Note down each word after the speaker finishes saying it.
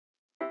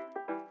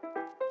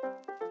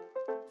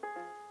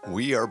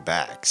We are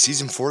back,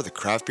 Season 4 of the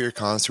Craft Beer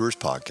Connoisseurs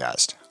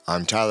Podcast.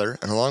 I'm Tyler,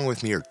 and along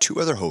with me are two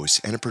other hosts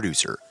and a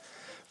producer.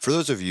 For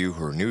those of you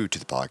who are new to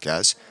the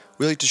podcast,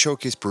 we like to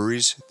showcase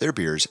breweries, their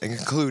beers, and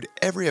conclude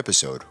every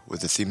episode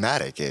with a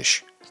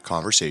thematic-ish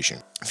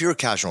conversation. If you're a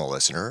casual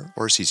listener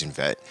or a seasoned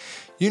vet,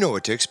 you know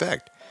what to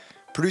expect.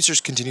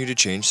 Producers continue to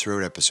change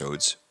throughout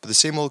episodes, but the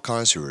same old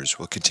connoisseurs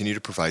will continue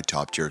to provide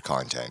top-tier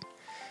content.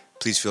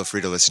 Please feel free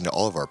to listen to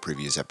all of our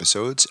previous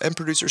episodes and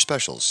producer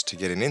specials to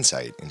get an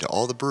insight into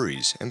all the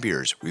breweries and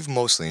beers we've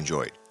mostly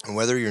enjoyed. And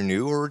whether you're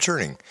new or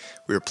returning,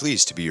 we are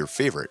pleased to be your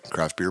favorite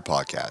craft beer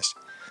podcast.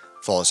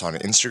 Follow us on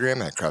Instagram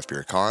at Craft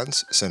Beer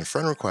Cons, send a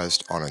friend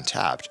request on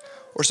Untapped,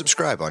 or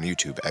subscribe on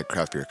YouTube at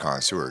Craft Beer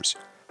Connoisseurs.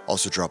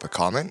 Also drop a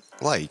comment,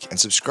 like, and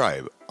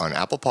subscribe on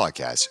Apple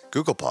Podcasts,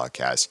 Google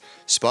Podcasts,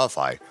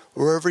 Spotify,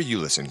 or wherever you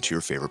listen to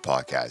your favorite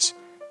podcasts.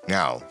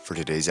 Now for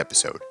today's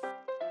episode.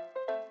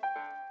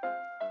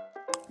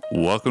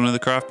 Welcome to the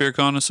Craft Beer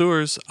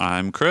Connoisseurs.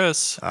 I'm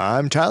Chris.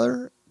 I'm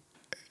Tyler,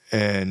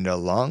 and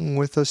along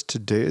with us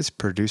today is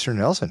producer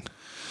Nelson.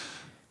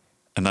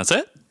 And that's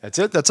it? That's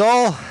it. That's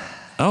all.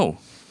 Oh,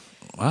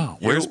 wow.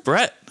 Where's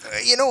Brett?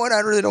 You know what? I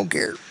really don't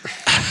care.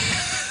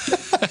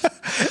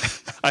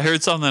 I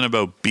heard something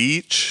about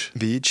beach.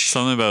 Beach.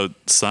 Something about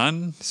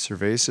sun.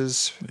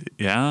 Cervezas.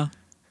 Yeah.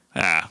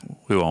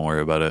 We won't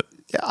worry about it.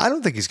 Yeah, I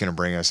don't think he's going to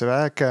bring us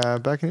back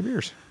into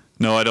beers.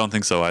 No, I don't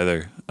think so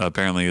either.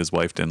 Apparently his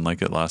wife didn't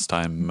like it last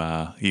time.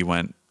 He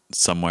went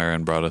somewhere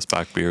and brought us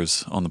back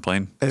beers on the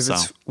plane. And if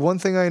it's one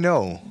thing I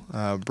know,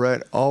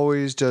 Brett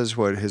always does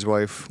what his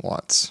wife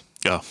wants.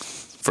 Oh,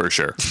 for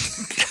sure.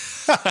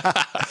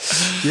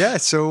 Yeah,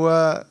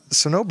 so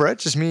no Brett,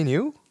 just me and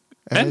you.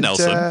 And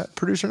Nelson.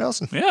 Producer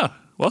Nelson. Yeah.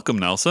 Welcome,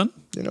 Nelson.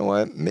 You know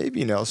what?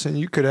 Maybe, Nelson,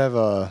 you could have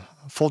a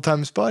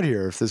full-time spot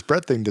here if this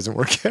Brett thing doesn't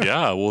work out.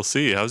 Yeah, we'll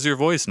see. How's your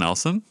voice,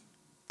 Nelson?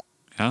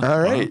 Yeah. All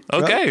right.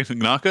 Well, okay. Well,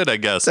 not good, I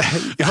guess.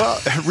 Well,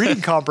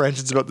 reading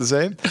comprehension's about the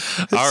same.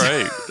 All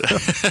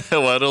right.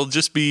 Well, it'll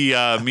just be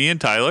me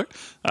and Tyler.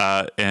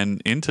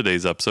 And in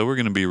today's episode, we're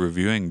going to be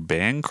reviewing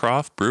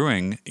Bancroft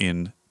Brewing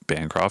in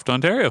Bancroft,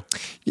 Ontario.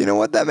 You know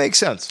what? That makes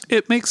sense.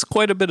 It makes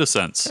quite a bit of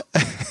sense.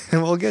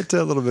 And we'll get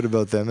to a little bit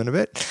about them in a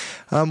bit.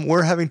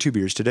 We're having two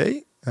beers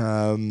today.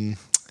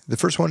 The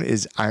first one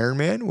is Iron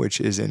Man,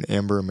 which is an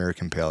Amber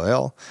American Pale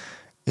Ale.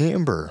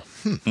 Amber.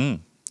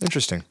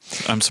 Interesting.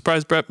 I'm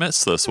surprised Brett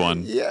missed this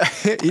one. Yeah,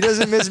 he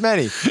doesn't miss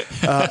many.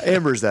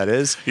 Ambers, that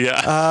is.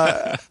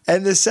 Yeah.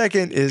 And the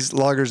second is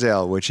Lager's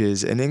Ale, which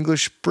is an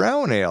English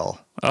brown ale.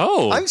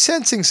 Oh. I'm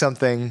sensing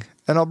something,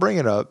 and I'll bring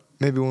it up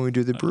maybe when we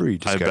do the brewery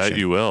discussion. I bet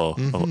you will.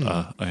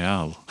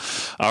 Yeah.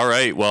 All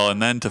right. Well,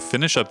 and then to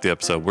finish up the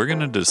episode, we're going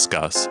to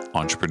discuss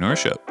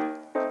entrepreneurship.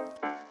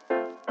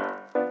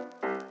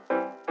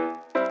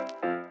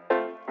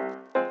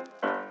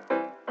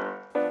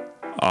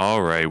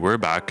 All right, we're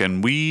back,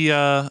 and we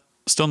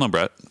still no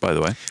Brett, by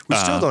the way. We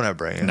still don't have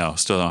Brett. Yeah. No,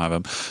 still don't have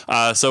him.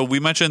 So we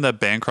mentioned that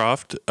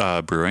Bancroft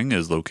Brewing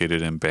is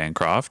located in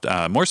Bancroft,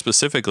 more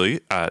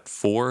specifically at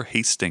 4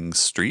 Hastings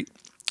Street.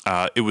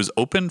 It was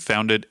opened,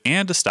 founded,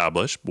 and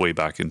established way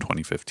back in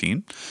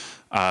 2015.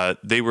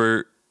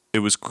 It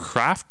was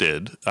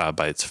crafted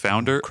by its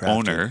founder,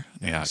 owner.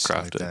 Yeah,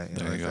 crafted. Like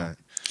there you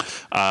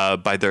go.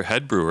 By their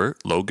head brewer,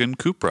 Logan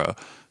Kupra,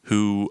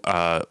 who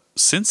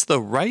since the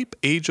ripe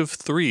age of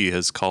 3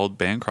 has called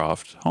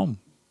Bancroft home.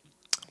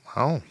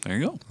 Wow. There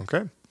you go.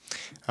 Okay.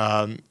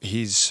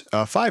 He's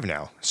 5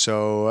 now,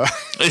 so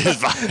He's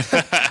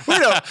fine. we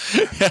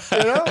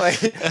don't,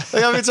 like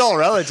I mean, it's all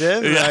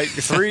relative. Yeah. Like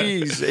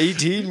 3, he's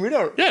 18. We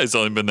don't. Yeah, he's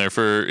only been there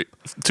for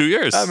 2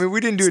 years. I mean, we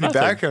didn't do any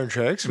background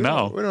checks. We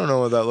don't know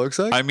what that looks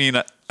like. I mean,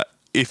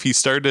 if he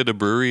started a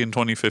brewery in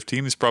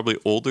 2015, he's probably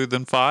older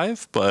than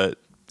 5, but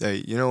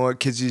hey, you know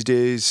what? Kids these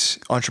days,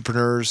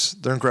 entrepreneurs,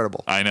 they're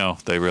incredible. I know,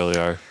 they really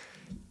are.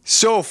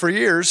 So for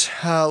years,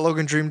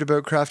 Logan dreamed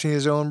about crafting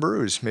his own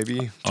brews,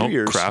 maybe 2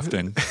 years.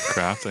 Crafting.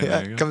 Yeah,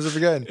 there you comes up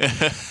again.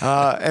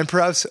 And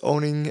perhaps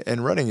owning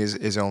and running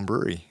his own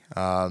brewery.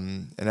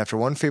 And after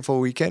one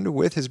fateful weekend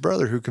with his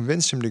brother who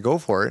convinced him to go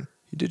for it,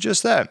 he did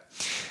just that.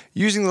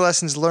 Using the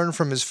lessons learned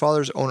from his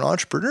father's own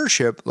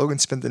entrepreneurship, Logan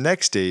spent the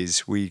next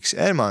days, weeks,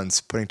 and months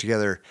putting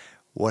together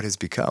what has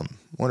become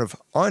one of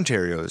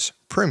Ontario's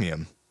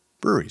premium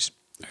breweries.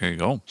 There you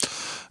go.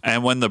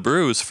 And when the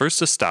brew was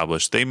first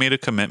established, they made a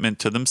commitment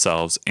to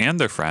themselves and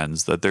their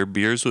friends that their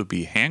beers would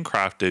be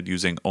handcrafted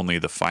using only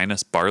the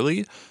finest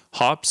barley,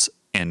 hops,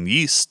 and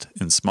yeast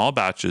in small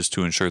batches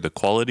to ensure the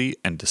quality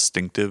and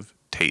distinctive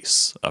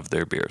tastes of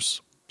their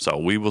beers. So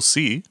we will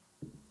see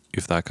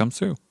if that comes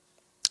through.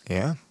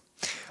 Yeah.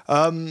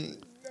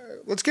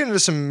 Let's get into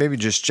some maybe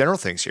just general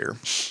things here.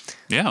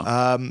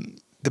 Yeah.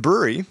 The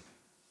brewery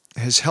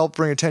has helped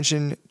bring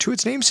attention to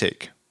its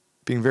namesake.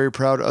 Being very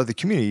proud of the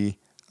community,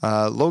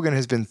 Logan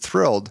has been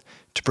thrilled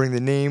to bring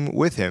the name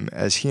with him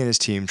as he and his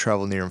team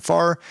travel near and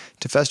far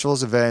to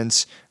festivals,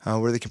 events,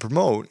 where they can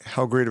promote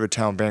how great of a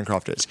town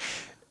Bancroft is.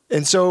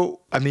 And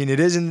so, I mean,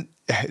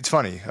 it's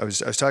funny. I was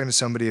talking to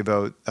somebody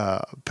about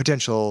a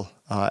potential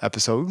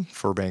episode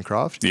for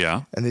Bancroft.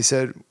 Yeah. And they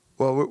said,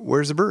 well,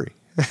 where's the brewery?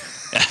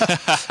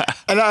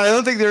 And I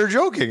don't think they were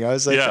joking. I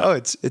was like, Yeah. oh,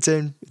 it's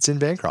in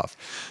Bancroft.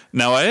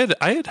 Now, I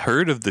had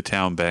heard of the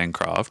town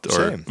Bancroft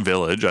or Same.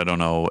 village. I don't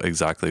know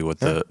exactly what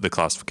the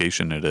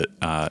classification it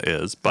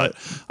is, but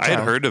I had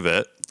town. heard of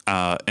it.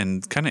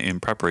 And kind of in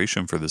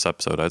preparation for this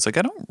episode, I was like,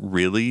 I don't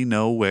really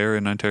know where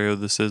in Ontario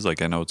this is.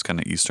 Like, I know it's kind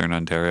of Eastern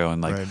Ontario,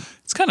 and like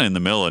it's kind of in the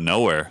middle of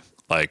nowhere.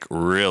 Like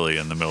really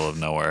in the middle of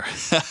nowhere.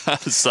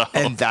 So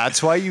And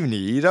that's why you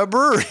need a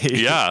brewery.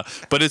 yeah,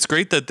 but it's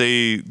great that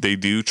they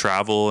do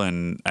travel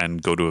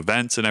and go to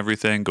events and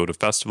everything, go to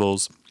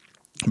festivals,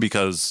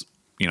 because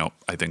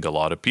I think a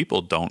lot of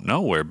people don't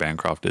know where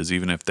Bancroft is,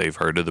 even if they've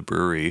heard of the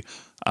brewery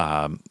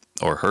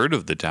or heard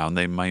of the town,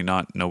 they might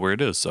not know where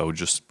it is. So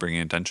just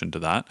bringing attention to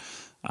that.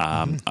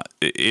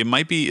 It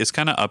might be, it's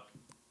kind of up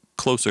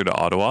closer to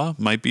Ottawa,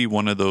 might be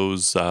one of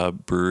those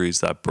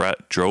breweries that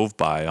Brett drove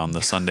by on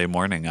the Sunday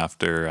morning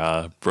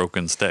after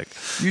Broken Stick.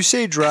 You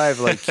say drive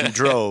like he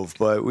drove,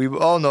 but we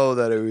all know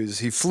that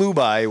he flew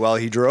by while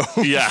he drove.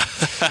 Yeah.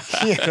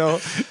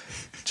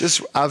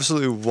 Just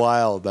absolutely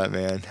wild, that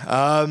man.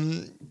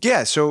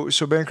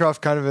 So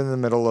Bancroft kind of in the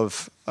middle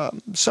of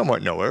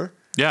somewhat nowhere.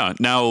 Yeah.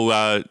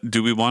 Now,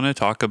 do we want to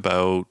talk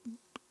about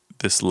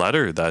this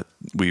letter that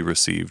we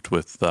received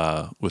with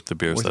the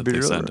beers that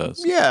they sent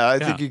us? Yeah, I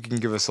think you can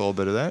give us a little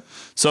bit of that.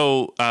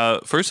 So,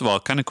 first of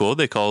all, kind of cool.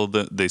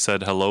 They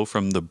said hello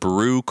from the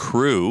Brew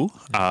Crew.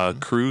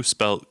 Crew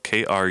spelled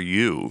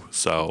K-R-U.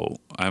 So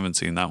I haven't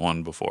seen that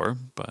one before,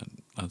 but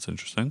that's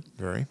interesting.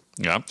 Very.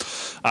 Yeah.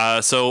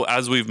 So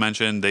as we've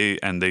mentioned, they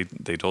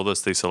told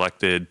us they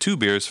selected 2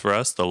 beers for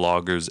us: the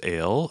Loggers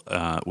Ale,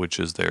 which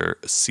is their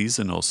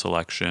seasonal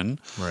selection,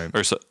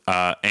 right?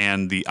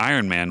 And the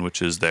Iron Man,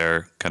 which is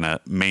their kind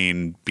of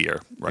main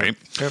beer, right?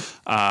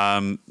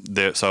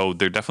 Yep. So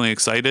they're definitely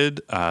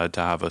excited to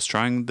have us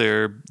trying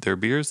their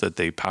beers that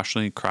they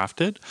passionately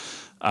crafted.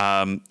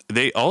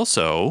 They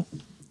also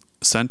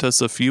sent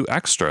us a few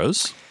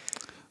extras.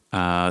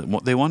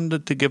 They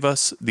wanted to give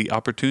us the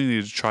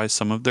opportunity to try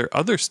some of their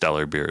other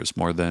stellar beers,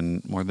 more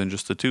than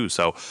just the 2.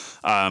 So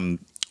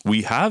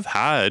we have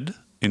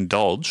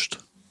indulged,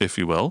 if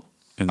you will,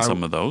 in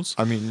some of those.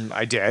 I mean,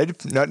 I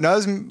did not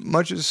as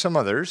much as some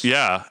others.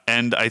 Yeah,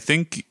 and I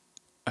think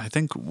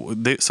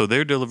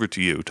they're delivered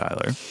to you,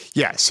 Tyler.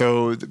 Yeah,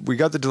 so we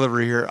got the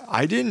delivery here.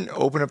 I didn't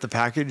open up the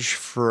package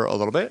for a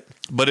little bit,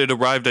 but it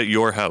arrived at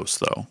your house,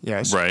 though.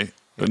 Yes, right.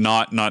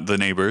 Not the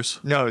neighbors.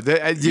 No,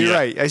 you're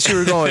right. I see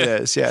where we're going with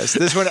this. Yes,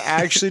 this one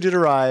actually did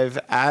arrive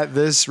at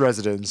this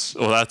residence.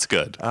 Well, that's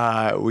good.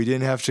 We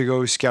didn't have to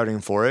go scouting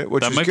for it,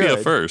 which that was might good.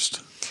 be a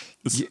first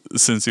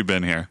since you've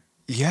been here.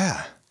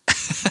 Yeah.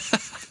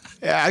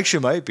 It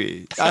actually might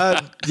be.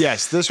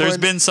 Yes, There's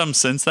been some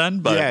since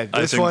then, but yeah,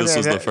 I think this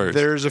was the first.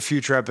 There's a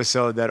future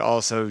episode that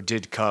also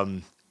did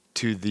come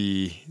to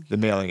the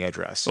mailing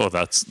address. Oh,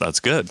 that's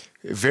good.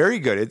 Very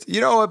good. You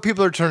know what?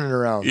 People are turning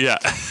around. Yeah.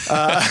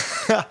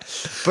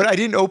 But I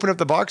didn't open up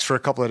the box for a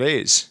couple of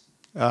days.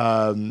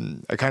 I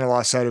kind of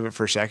lost sight of it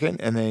for a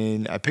second, and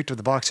then I picked up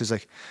the box. It's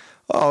like,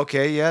 oh,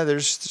 okay, yeah,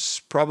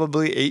 there's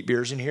probably 8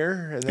 beers in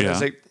here, and then I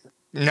was like,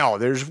 no,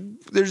 there's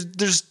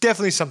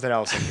definitely something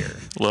else in here.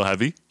 A little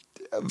heavy.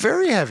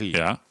 Very heavy.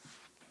 Yeah.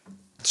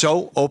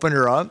 So opened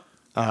her up.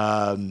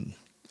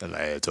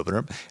 Let's open her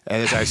up.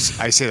 And I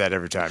say that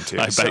every time too.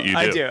 I bet you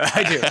do.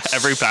 I do.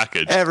 Every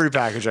package. Every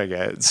package I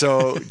get.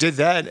 So did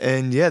that.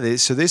 And yeah, they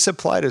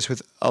supplied us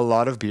with a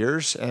lot of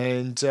beers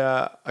and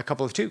a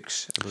couple of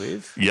toques, I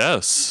believe.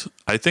 Yes.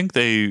 I think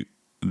they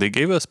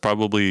gave us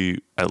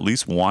probably at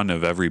least one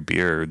of every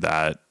beer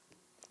that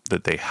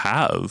they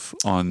have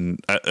on,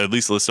 at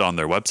least listed on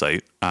their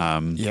website.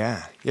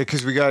 Yeah,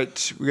 because we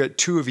got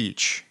 2 of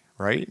each,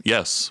 right?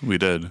 Yes, we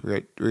did.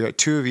 We got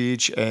 2 of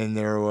each, and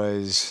there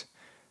was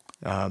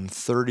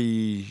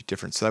 30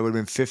 different. So that would have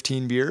been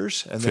 15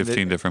 beers. And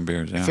 15 different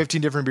beers, yeah.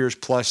 15 different beers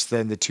plus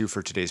then the 2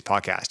 for today's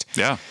podcast.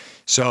 Yeah.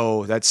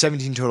 So that's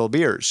 17 total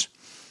beers.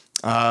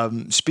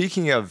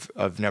 Speaking of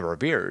number of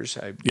beers,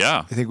 I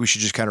think we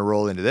should just kind of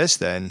roll into this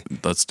then.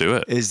 Let's do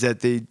it. Is that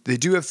they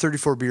do have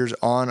 34 beers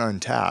on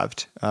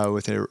Untapped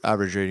with an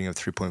average rating of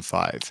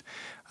 3.5.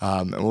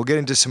 And we'll get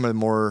into some of the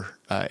more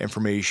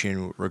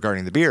information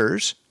regarding the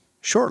beers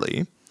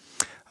shortly.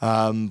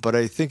 But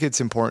I think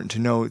it's important to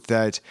note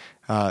that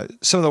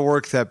some of the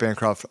work that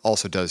Bancroft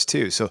also does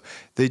too. So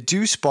they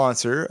do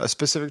sponsor a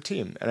specific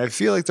team, and I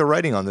feel like the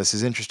writing on this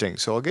is interesting.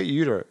 So I'll get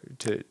you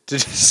to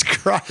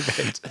describe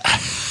it.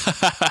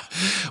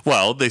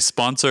 Well, they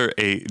sponsor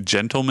a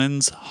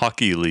gentleman's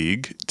hockey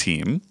league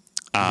team,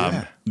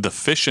 the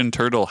Fish and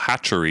Turtle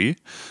Hatchery,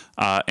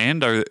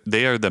 and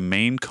they are the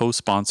main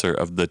co-sponsor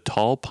of the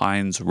Tall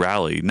Pines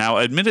Rally. Now,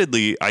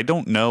 admittedly, I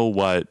don't know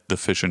what the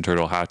Fish and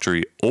Turtle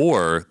Hatchery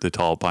or the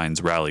Tall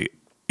Pines Rally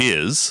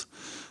is.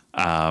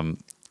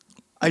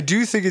 I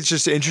do think it's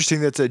just interesting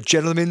that it's a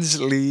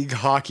gentleman's league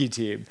hockey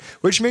team,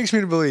 which makes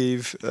me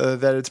believe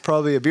that it's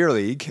probably a beer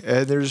league,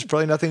 and there's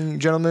probably nothing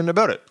gentleman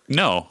about it.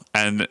 No,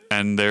 and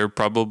they're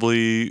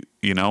probably,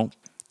 to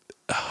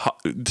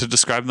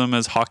describe them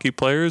as hockey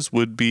players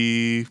would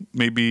be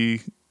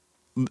maybe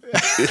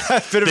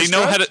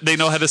they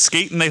know how to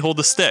skate and they hold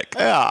a stick.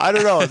 Yeah, I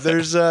don't know.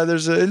 There's an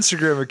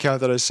Instagram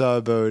account that I saw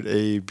about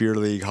a beer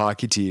league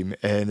hockey team,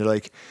 and they're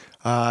like,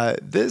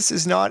 "This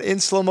is not in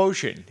slow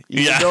motion."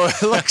 Even though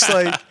it looks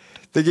like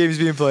the game's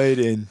being played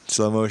in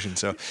slow motion.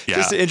 So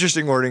just an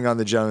interesting wording on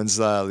the Gentlemen's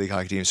League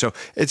hockey team. So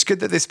it's good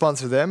that they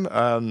sponsor them.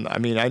 I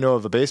mean, I know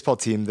of a baseball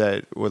team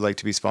that would like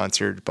to be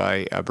sponsored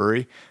by a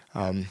brewery.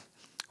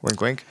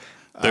 Wink, wink.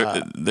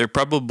 They're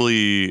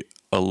probably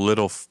a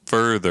little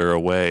further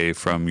away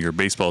from your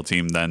baseball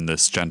team than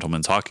this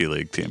Gentlemen's Hockey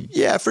League team.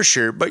 Yeah, for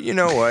sure. But you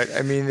know what?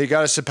 I mean, they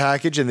got us a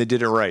package and they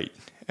did it right.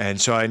 And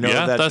so I know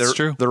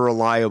that they're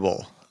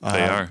reliable.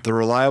 They are. They're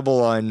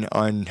reliable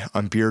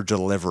on beer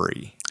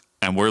delivery.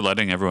 And we're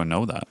letting everyone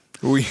know that.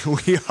 We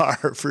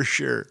are, for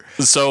sure.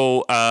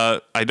 So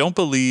I don't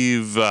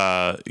believe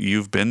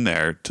you've been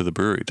there to the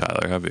brewery,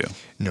 Tyler, have you?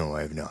 No,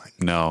 I have not.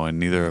 No, and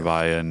neither have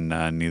I, and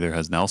neither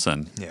has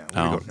Nelson. Yeah,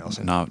 no,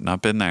 Nelson.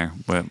 Not been there.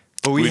 But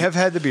we have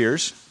had the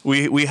beers.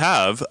 We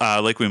have,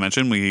 like we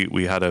mentioned,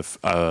 we had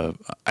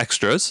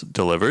extras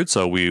delivered,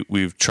 so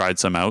we've tried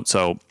some out.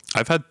 So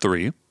I've had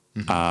 3.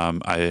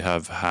 Mm-hmm. I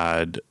have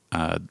had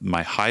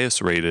my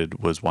highest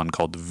rated was one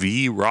called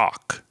V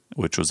Rock,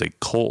 which was a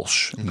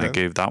Kolsch, and I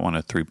gave that one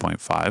a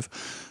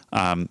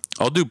 3.5.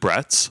 I'll do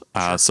Brett's.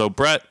 Sure. So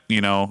Brett,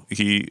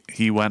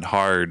 he went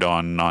hard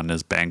on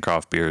his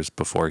Bancroft beers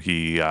before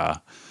he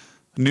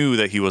knew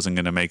that he wasn't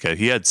going to make it.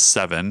 He had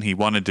 7. He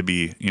wanted to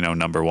be,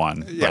 number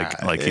 1,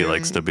 like he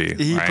likes to be.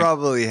 He right?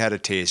 probably had a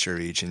taster of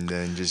each and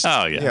then just,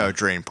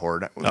 drain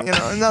poured.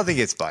 Nothing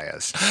gets by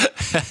us.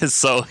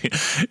 So,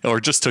 or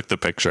just took the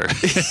picture.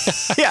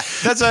 Yeah,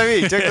 that's what I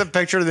mean. Took the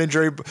picture, then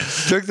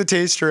took the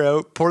taster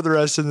out, poured the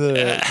rest in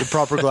the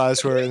proper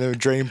glassware, and then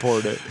drain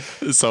poured it.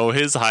 So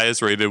his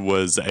highest rated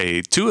was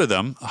 2 of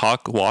them,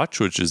 Hawk Watch,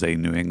 which is a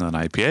New England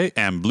IPA,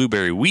 and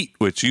Blueberry Wheat,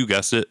 which you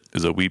guessed it,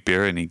 is a wheat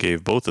beer, and he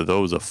gave both of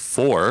those a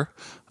 4.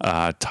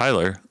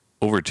 Tyler,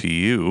 over to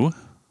you.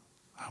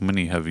 How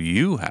many have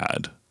you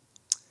had?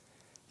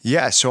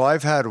 Yeah, so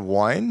I've had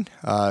one.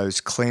 It was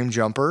Claim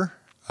Jumper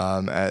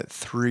at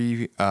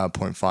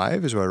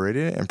 3.5 is what I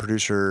rated it. And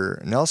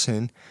producer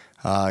Nelson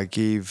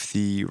gave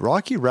the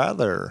Rocky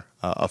Rattler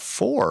a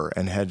 4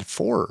 and had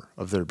 4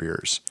 of their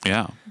beers.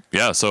 Yeah.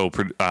 So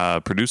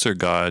producer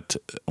got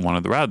one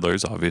of the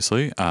Radlers,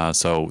 obviously.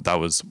 So that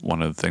was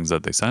one of the things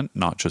that they sent,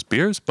 not just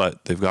beers,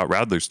 but they've got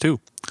Radlers too.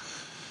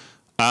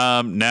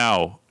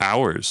 Now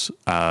hours.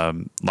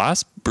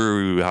 Last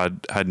brewery we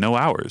had no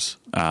hours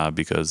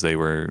because they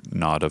were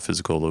not a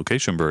physical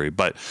location brewery.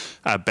 But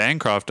at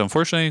Bancroft,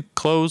 unfortunately,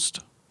 closed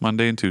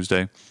Monday and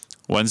Tuesday.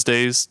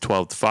 Wednesdays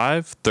 12 to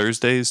 5,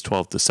 Thursdays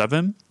 12 to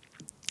 7,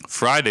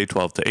 Friday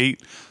 12 to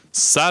 8,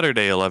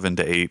 Saturday 11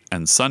 to 8,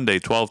 and Sunday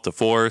 12 to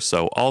 4.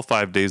 So all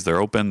 5 days they're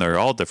open. They're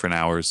all different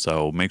hours.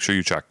 So make sure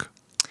you check.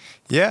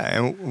 Yeah,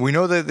 and we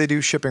know that they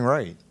do shipping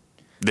right.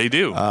 They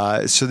do.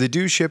 So they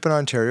do ship in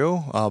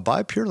Ontario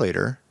by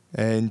Purelator,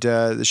 and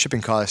the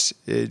shipping cost,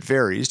 it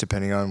varies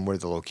depending on where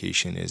the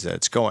location is that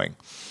it's going.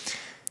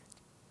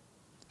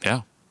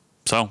 Yeah.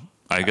 So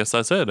I guess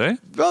that's it, eh?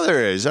 Well,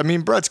 there is. I mean,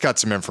 Brett's got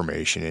some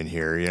information in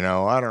here,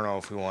 I don't know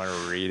if we want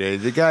to read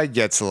it. The guy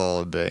gets a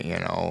little bit,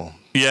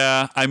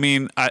 Yeah, I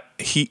mean,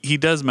 he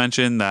does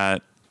mention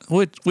that,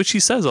 which he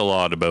says a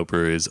lot about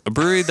breweries, a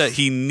brewery that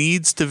he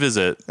needs to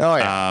visit. Oh,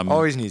 yeah.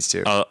 Always needs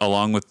to.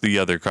 Along with the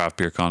other craft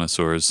beer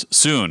connoisseurs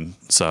soon.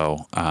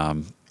 So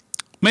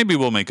maybe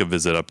we'll make a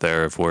visit up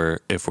there if we're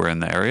in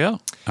the area.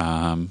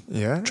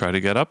 Try to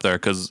get up there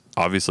because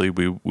obviously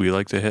we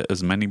like to hit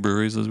as many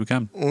breweries as we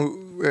can.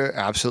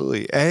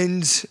 Absolutely.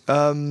 And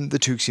the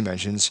Tukes he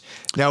mentions.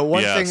 Now,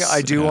 one thing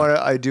I do want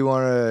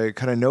to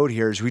kind of note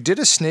here is we did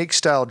a snake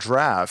style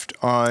draft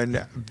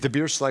on the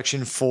beer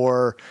selection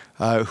for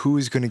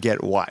who's going to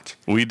get what.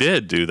 We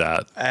did do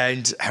that.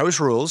 And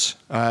house rules.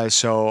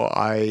 So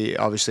I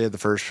obviously had the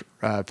first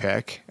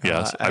pick.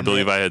 Yes, I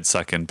believe I had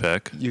second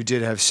pick. You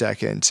did have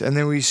second. And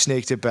then we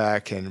snaked it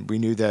back, and we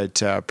knew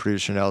that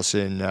producer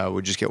Nelson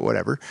would just get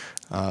whatever.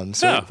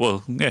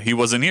 He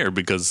wasn't here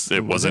because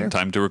it wasn't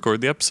time to record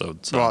the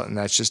episode. So. Well, and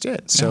that's just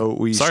it. So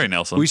Sorry,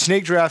 Nelson. We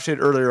snake drafted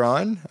earlier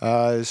on,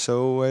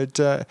 so it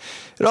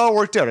all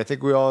worked out. I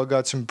think we all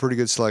got some pretty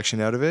good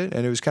selection out of it,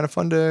 and it was kind of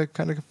fun to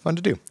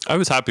do. I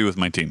was happy with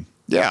my team.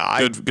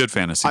 Yeah, good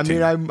fantasy team.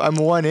 mean, I'm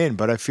 1 in,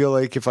 but I feel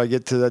like if I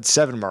get to that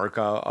 7 mark,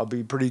 I'll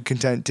be pretty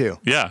content too.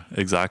 Yeah,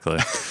 exactly.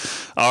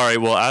 All right.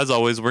 Well, as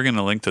always, we're going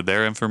to link to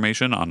their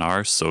information on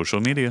our social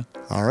media.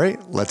 All right,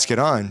 let's get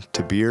on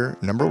to beer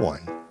number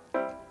 1.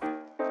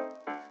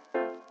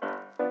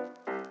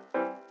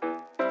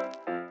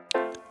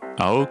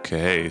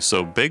 Okay,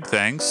 so big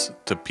thanks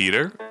to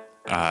Peter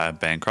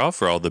Bancroft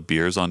for all the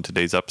beers on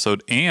today's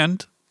episode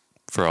and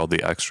for all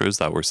the extras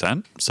that were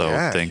sent. So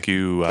thank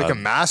you a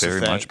massive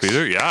very thanks. much,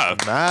 Peter. Yeah.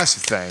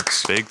 Massive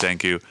thanks. Big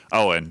thank you.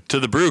 Oh, and to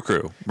the brew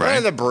crew, right? Yeah,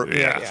 the brew.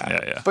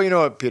 Yeah. But you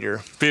know what,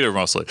 Peter? Peter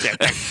mostly. Yeah,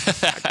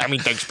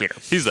 thanks, Peter.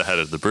 He's the head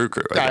of the brew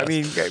crew, I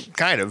guess.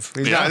 Kind of.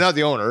 He's not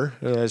the owner.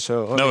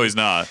 No, he's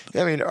not.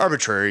 I mean,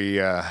 arbitrary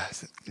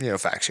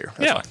facts here.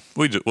 That's fine.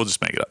 we'll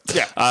just make it up.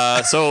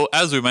 Yeah. So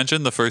as we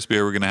mentioned, the first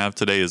beer we're going to have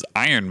today is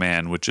Iron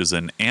Man, which is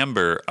an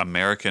amber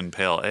American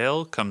pale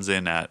ale. Comes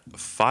in at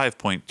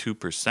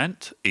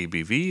 5.2%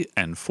 ABV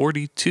and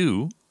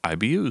 42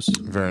 IBUs.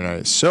 Very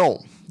nice.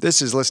 So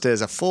this is listed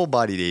as a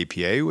full-bodied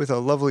APA with a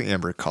lovely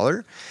amber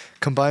color,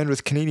 combined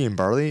with Canadian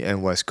barley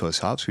and West Coast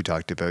hops. We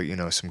talked about,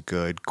 some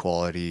good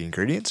quality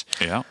ingredients.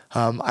 Yeah.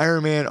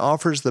 Iron Man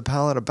offers the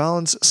palate a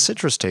balanced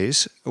citrus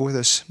taste with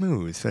a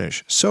smooth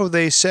finish. So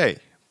they say.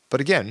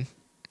 But again,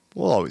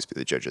 we'll always be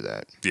the judge of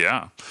that.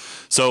 Yeah.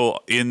 So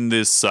in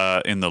this,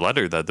 in the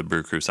letter that the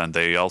Brew Crew sent,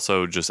 they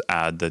also just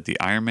add that the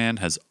Iron Man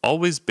has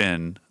always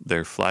been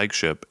their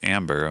flagship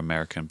amber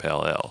American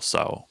pale ale.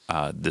 So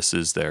this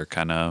is their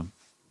kind of,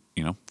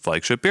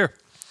 flagship beer.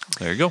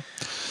 There you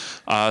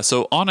go.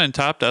 So on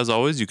Untapped, as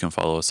always, you can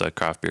follow us at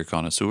Craft Beer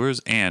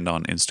Connoisseurs and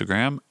on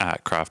Instagram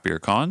at Craft Beer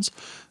Cons.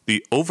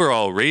 The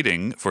overall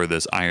rating for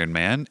this Iron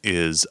Man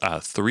is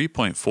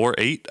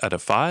 3.48 out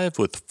of 5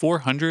 with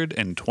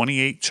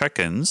 428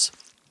 check-ins.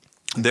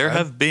 There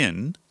have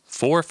been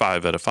 4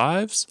 5 out of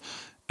 5s,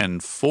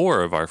 and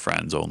 4 of our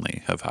friends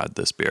only have had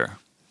this beer.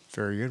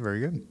 Very good, very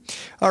good.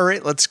 All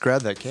right, let's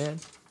grab that can.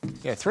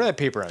 Yeah, throw that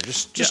paper on.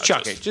 Just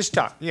chuck it. Just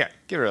talk. Yeah,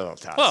 give it a little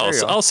toss. Well,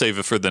 I'll save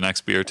it for the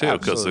next beer, too,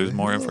 because there's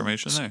more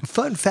information there.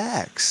 Fun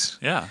facts.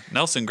 Yeah.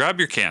 Nelson, grab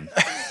your can.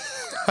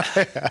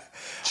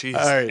 Jeez.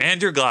 Right.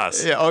 And your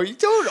glass. Yeah. Oh, you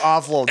don't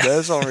offload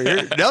this over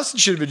here. Nelson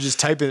should have been just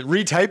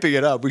retyping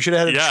it up. We should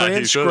have had him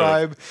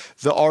transcribe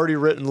the already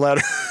written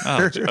letter.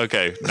 Oh,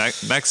 okay.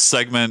 Next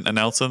segment,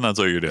 Nelson, that's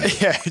what you're doing.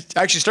 Yeah.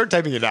 Actually, start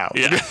typing it out.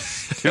 Yeah.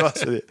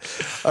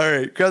 All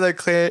right. Grab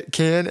that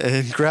can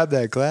and grab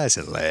that glass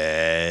and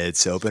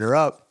let's open her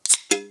up.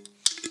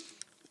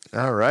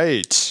 All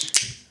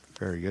right.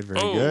 Very good.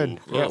 Very good.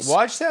 Yeah,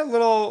 watch that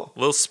little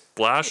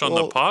splash on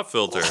the pop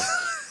filter.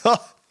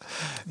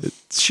 It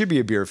should be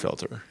a beer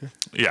filter.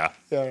 Yeah.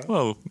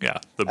 Well, yeah.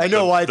 I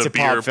know why it's a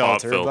pop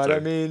filter, but I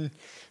mean,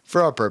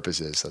 for our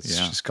purposes, let's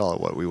just call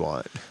it what we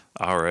want.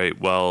 All right.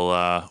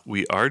 Well,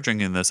 we are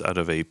drinking this out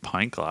of a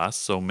pint glass,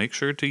 so make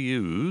sure to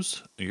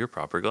use your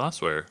proper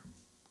glassware.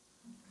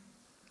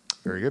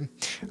 Very good.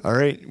 All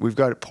right. We've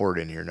got it poured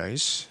in here.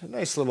 Nice. A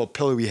nice little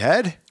pillowy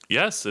head.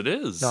 Yes, it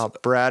is.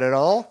 Not Brad at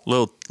all.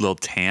 Little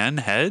tan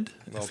head,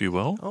 if you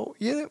will. Oh,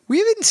 yeah. We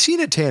haven't seen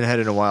a tan head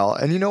in a while.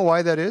 And you know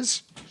why that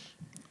is?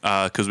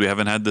 Because we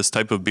haven't had this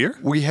type of beer?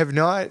 We have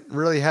not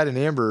really had an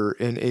amber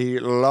in a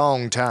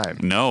long time.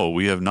 No,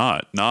 we have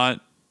not. Well,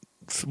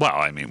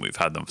 I mean, we've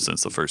had them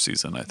since the first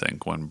season, I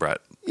think, when Brett.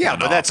 Yeah,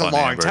 but that's a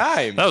long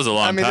time. That was a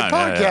long time. I mean, the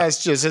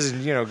podcast just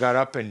hasn't, got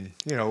up and,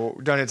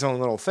 done its own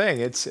little thing.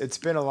 It's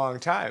been a long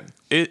time.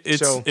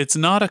 It's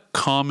not a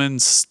common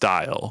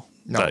style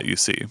that you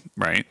see,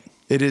 right?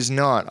 It is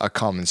not a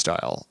common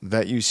style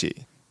that you see.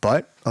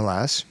 But,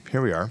 alas,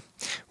 here we are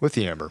with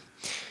the amber.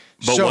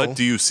 But what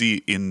do you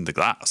see in the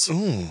glass?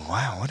 Ooh,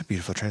 wow, what a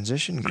beautiful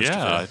transition, Christopher.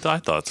 Yeah, I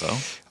thought so.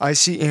 I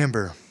see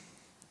amber.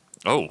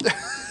 Oh.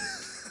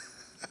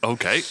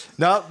 Okay.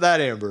 Not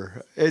that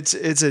amber. It's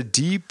a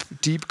deep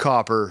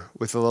copper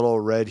with a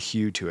little red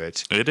hue to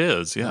it. It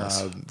is,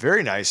 yes.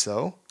 Very nice,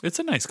 though. It's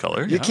a nice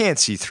color. You can't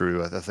see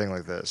through a thing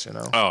like this,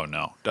 Oh,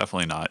 no,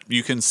 definitely not.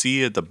 You can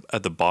see at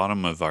the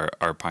bottom of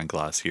our pint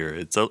glass here,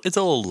 it's a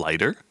little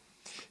lighter.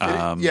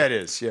 It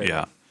is.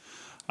 Yeah.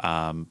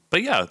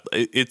 But yeah,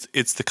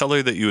 it's the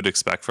color that you would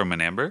expect from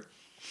an amber.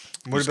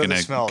 What about the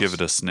smells? Give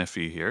it a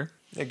sniffy here.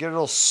 Yeah, give it a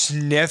little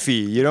sniffy.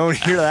 You don't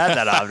hear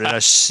that often. A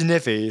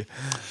sniffy.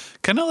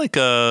 Kind of like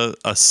a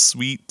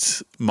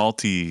sweet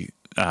malty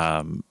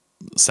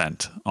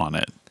scent on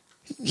it.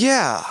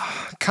 Yeah,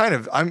 kind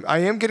of. I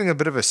am getting a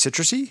bit of a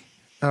citrusy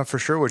for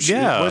sure, which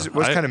was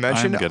kind of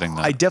mentioned. I'm getting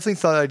that. I definitely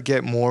thought I'd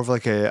get more of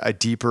like a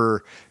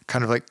deeper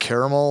kind of like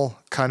caramel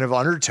kind of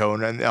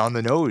undertone on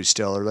the nose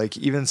still, or like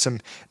even some,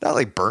 not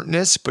like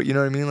burntness, but you know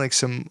what I mean? Like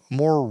some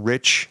more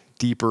rich,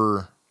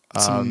 deeper.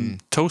 Some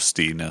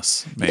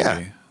toastiness,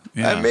 maybe.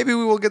 Yeah. And maybe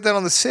we will get that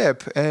on the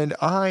sip, and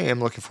I am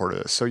looking forward to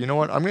this. So you know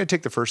what? I'm going to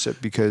take the first sip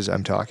because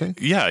I'm talking.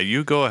 Yeah,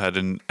 you go ahead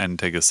and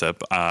take a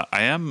sip. I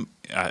am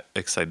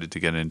excited to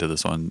get into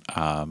this one.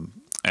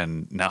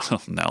 And now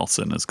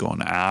Nelson is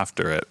going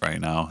after it right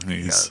now.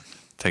 He's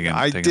taking.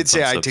 I did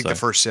say I'd take the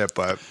first sip,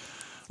 but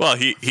well,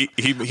 he I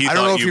don't thought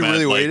know if you he meant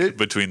really waited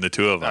between the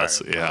two of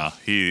us. Right, yeah,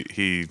 he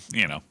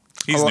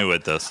he's new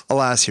at this.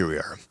 Alas, here we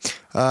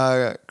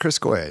are. Chris,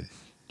 go ahead.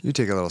 You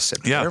take a little sip.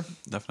 Yeah, here.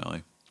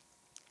 Definitely.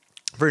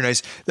 Very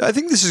nice. I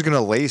think this is going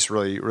to lace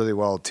really, really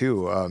well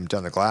too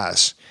down the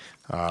glass,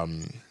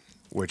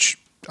 which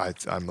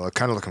I'm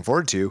kind of looking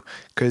forward to,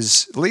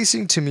 because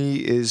lacing to me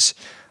is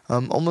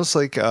almost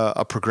like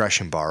a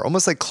progression bar,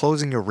 almost like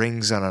closing your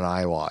rings on an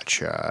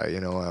iWatch.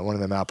 One of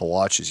them Apple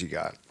Watches you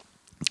got.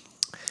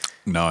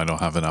 No, I don't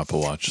have an Apple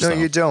Watch. No,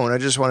 you don't. I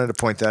just wanted to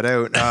point that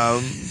out.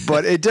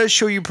 But it does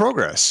show you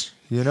progress.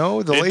 The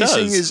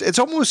lacing it's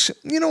almost,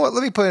 you know what?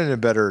 Let me put in a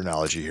better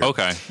analogy here.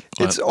 Okay.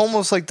 It's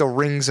almost like the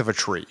rings of a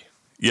tree.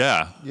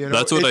 Yeah, You know,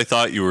 that's what I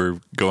thought you were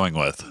going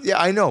with.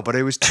 Yeah, I know, but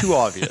it was too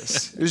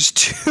obvious. It was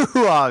too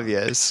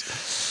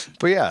obvious.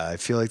 But yeah, I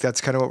feel like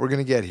that's kind of what we're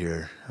going to get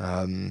here.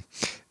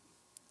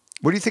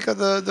 What do you think of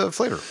the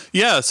flavor?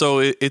 Yeah, so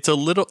it's a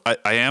little. I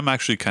am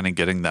actually kind of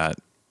getting that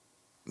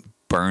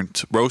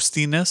burnt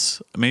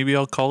roastiness, maybe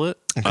I'll call it,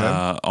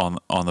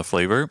 on the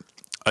flavor.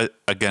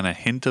 Again, a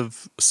hint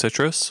of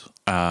citrus.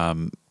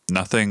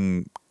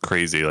 Nothing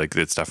crazy. Like,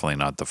 it's definitely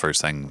not the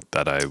first thing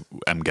that I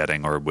am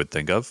getting or would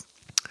think of.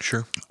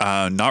 Sure.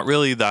 Not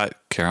really that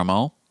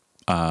caramel.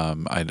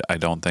 I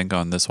don't think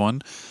on this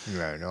one.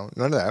 No,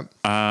 none of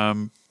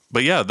that.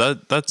 But yeah,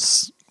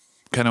 that's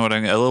kind of what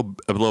a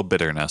little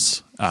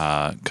bitterness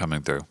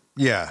coming through.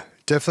 Yeah,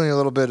 definitely a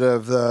little bit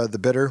of the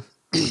bitter.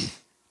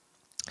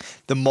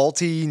 The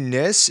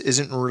maltiness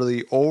isn't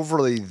really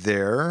overly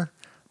there.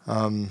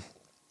 I'm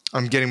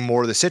getting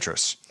more of the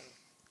citrus.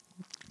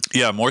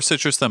 Yeah, more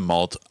citrus than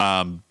malt.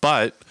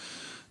 But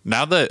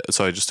now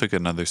so I just took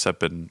another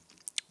sip, and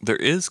there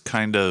is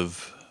kind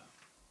of,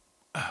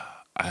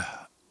 I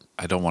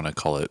don't want to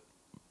call it,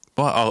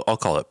 well, I'll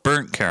call it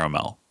burnt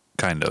caramel,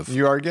 kind of.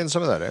 You are getting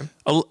some of that, eh?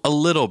 A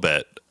little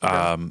bit.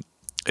 Okay.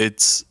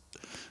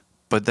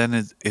 But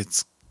then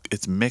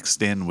it's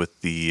mixed in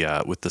with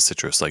the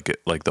citrus, like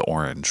the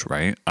orange,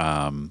 right?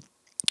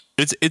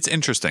 It's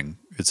interesting.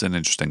 It's an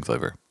interesting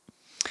flavor.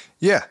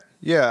 Yeah.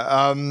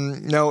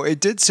 No, it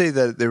did say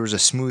that there was a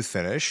smooth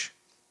finish.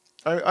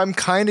 I'm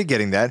kind of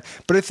getting that,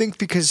 but I think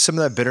because some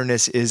of that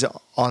bitterness is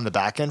on the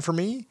back end for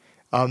me,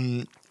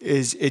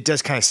 it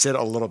does kind of sit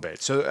a little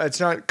bit. So it's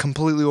not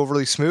completely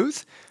overly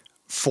smooth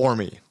for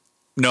me.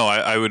 No,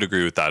 I would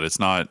agree with that. It's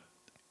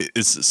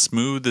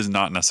smooth is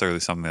not necessarily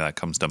something that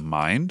comes to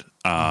mind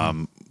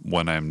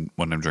when I'm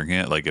drinking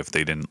it. Like, if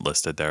they didn't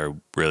list it there,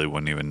 really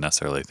wouldn't even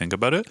necessarily think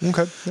about it.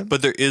 Okay. Yeah.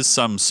 But there is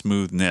some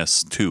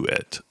smoothness to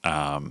it.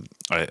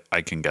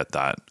 I can get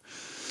that.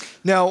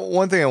 Now,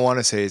 one thing I want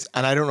to say is,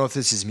 and I don't know if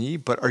this is me,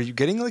 but are you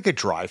getting like a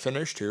dry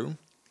finish too?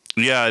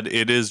 Yeah,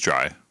 it is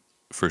dry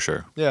for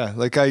sure. Yeah,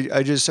 like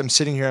I'm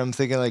sitting here, I'm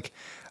thinking like,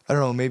 I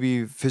don't know,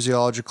 maybe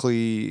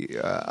physiologically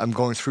I'm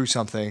going through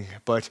something,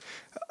 but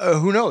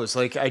who knows?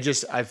 Like I do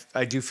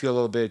feel a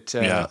little bit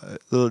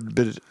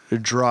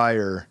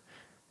drier.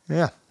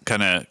 Yeah.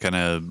 Kind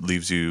of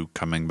leaves you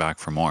coming back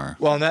for more.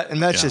 Well,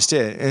 that's just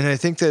it. And I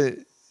think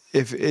that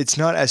if it's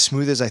not as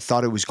smooth as I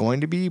thought it was going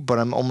to be, but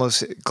I'm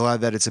almost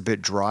glad that it's a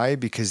bit dry,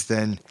 because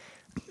then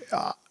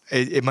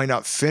it might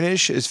not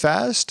finish as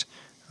fast,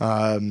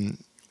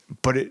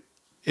 but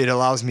it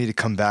allows me to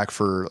come back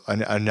for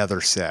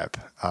another sip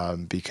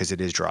because it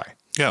is dry.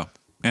 Yeah.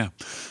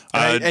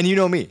 And you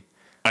know me.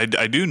 I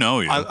do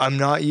know you. I'm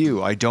not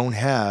you. I don't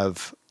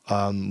have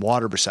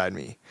water beside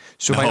me.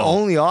 So my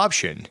only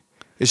option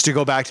is to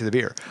go back to the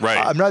beer.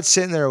 Right. I'm not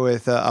sitting there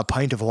with a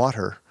pint of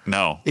water.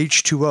 No.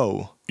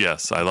 H2O.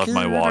 Yes, I love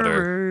my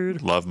water.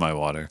 Love my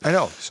water. I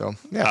know. So,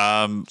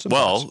 yeah.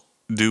 Well,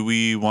 do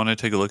we want to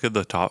take a look at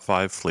the top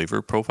 5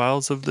 flavor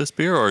profiles of this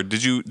beer, or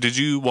did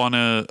you want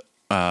to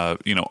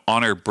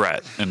honor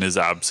Brett in his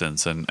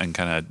absence and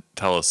kind of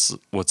tell us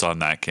what's on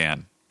that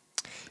can?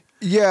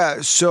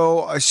 Yeah,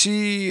 so I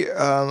see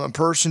a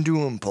person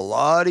doing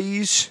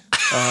Pilates,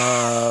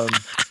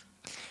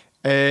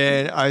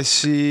 and I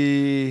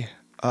see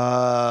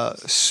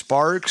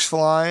sparks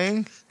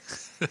flying.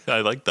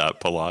 I like that,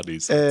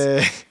 Pilates.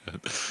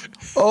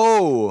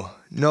 Oh,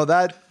 no,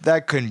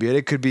 that couldn't be it.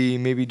 It could be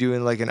maybe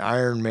doing like an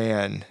Iron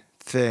Man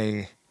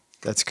thing.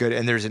 That's good.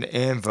 And there's an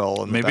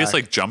anvil in the Maybe back. it's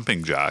like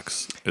jumping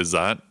jacks. Is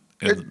that?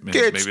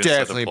 It's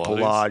definitely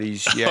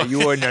Pilates. Yeah, you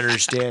wouldn't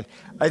understand.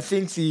 I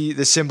think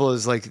the symbol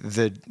is like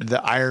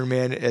the Iron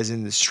Man as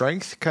in the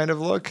strength kind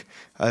of look,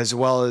 as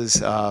well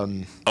as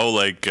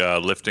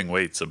lifting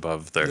weights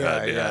above their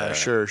head. Yeah,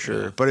 sure.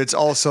 Yeah. But it's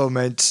also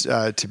meant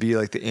to be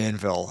like the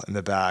anvil in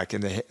the back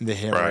and the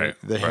hammer,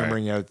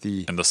 hammering out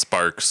the and the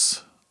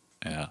sparks.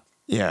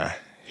 Yeah,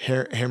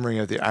 hammering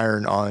out the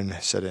iron on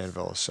said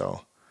anvil.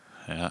 So.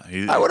 Yeah,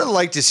 I would have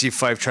liked to see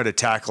Fife try to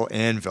tackle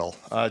Anvil.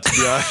 To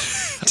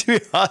be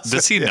honest,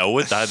 does he know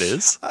what that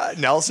is?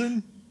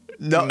 Nelson?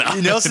 No,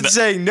 Nelson's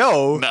saying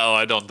no. No,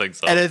 I don't think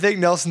so. And I think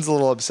Nelson's a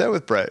little upset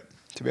with Brett,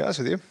 to be honest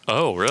with you.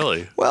 Oh,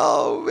 really?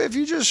 Well, if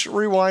you just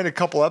rewind a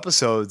couple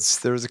episodes,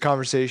 there was a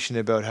conversation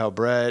about how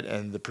Brett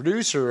and the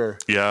producer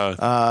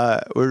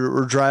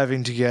were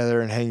driving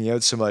together and hanging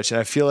out so much. And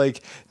I feel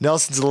like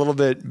Nelson's a little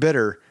bit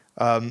bitter.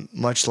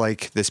 Much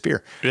like this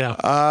beer.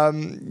 Yeah.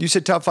 You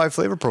said top 5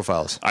 flavor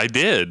profiles. I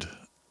did.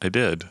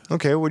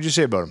 Okay. What'd you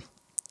say about them?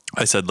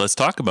 I said, let's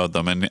talk about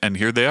them. And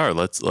here they are.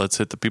 Let's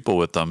hit the people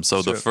with them.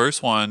 So the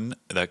first one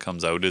that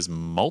comes out is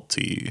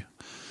malty.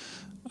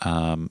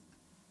 Like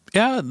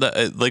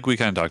we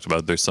kind of talked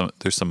about, there's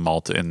some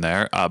malt in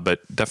there,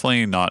 but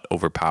definitely not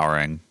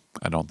overpowering,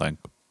 I don't think.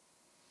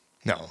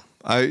 No.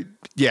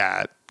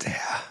 Yeah.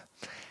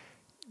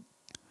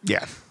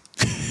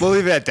 we'll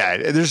leave it at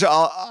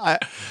that.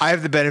 I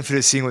have the benefit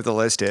of seeing what the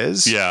list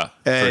is. Yeah,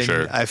 and for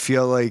sure. I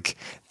feel like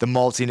the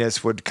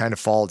maltiness would kind of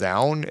fall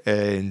down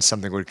and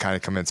something would kind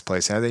of come into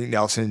place. And I think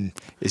Nelson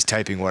is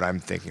typing what I'm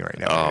thinking right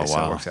now. Oh, so it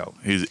wow. works out.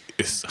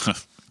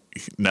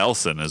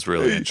 Nelson is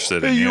really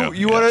interested in you.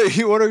 You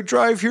want to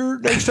drive here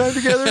next time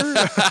together?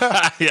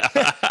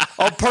 Yeah.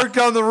 I'll park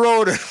down the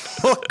road and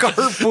we'll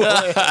carpool.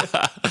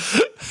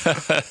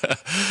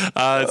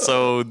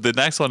 So the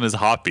next one is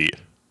hoppy.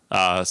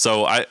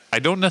 So I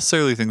don't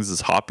necessarily think this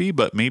is hoppy,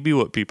 but maybe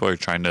what people are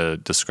trying to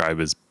describe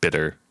as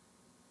bitter.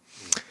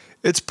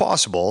 It's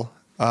possible.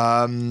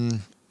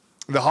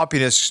 The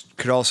hoppiness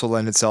could also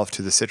lend itself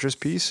to the citrus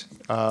piece.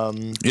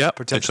 Yeah,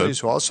 potentially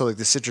as well. So like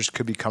the citrus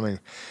could be coming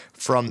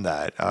from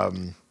that. I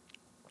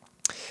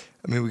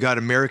mean, we got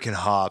American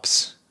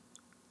hops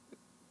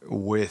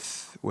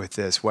with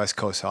this West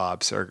Coast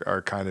hops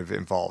are kind of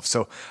involved.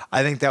 So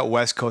I think that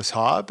West Coast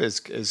hop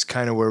is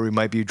kind of where we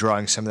might be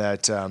drawing some of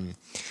that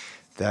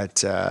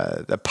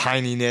the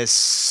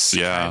pininess,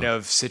 kind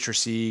of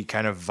citrusy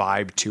kind of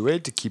vibe to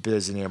it to keep it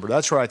as an amber.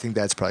 That's where I think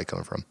that's probably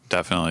coming from.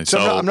 Definitely. So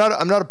I'm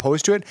not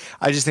opposed to it.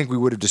 I just think we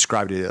would have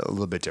described it a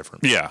little bit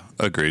different. Yeah,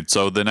 agreed.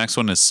 So the next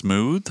one is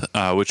smooth,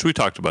 which we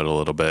talked about a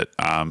little bit.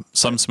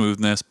 Some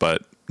smoothness,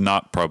 but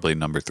not probably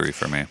number 3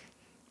 for me.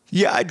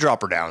 Yeah, I'd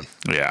drop her down.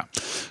 Yeah.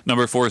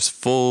 Number 4 is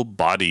full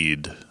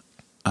bodied.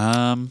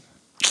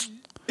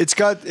 It's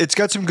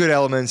got some good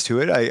elements to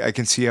it. I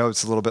can see how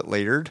it's a little bit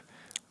layered.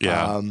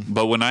 Yeah.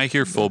 But when I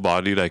hear full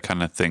bodied, I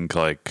kind of think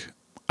like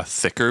a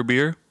thicker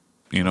beer.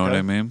 You know what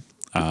I mean?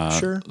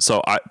 Sure.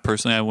 So I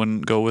personally, I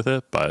wouldn't go with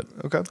it, but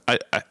okay.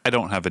 I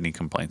don't have any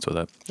complaints with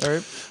it. All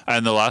right.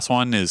 And the last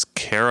one is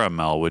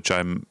caramel, which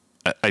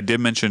I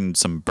did mention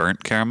some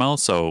burnt caramel,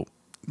 so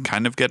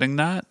kind of getting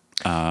that.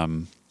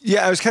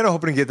 Yeah, I was kind of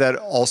hoping to get that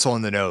also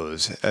on the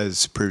nose,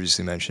 as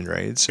previously mentioned,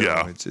 right? So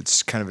yeah.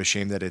 It's kind of a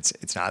shame that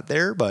it's not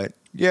there, but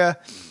yeah.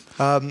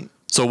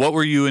 So what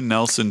were you and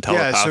Nelson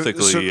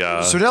telepathically so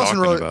Nelson talking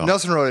about?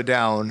 Nelson wrote it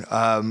down.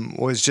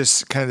 Was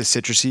just kind of the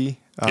citrusy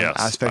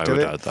aspect of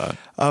it. Add that.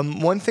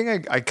 One thing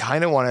I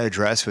kind of want to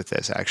address with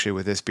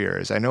this beer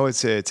is I know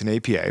it's an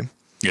APA.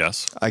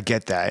 Yes, I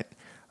get that,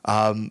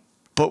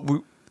 but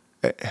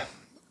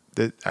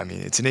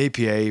it's an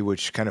APA,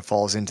 which kind of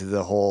falls into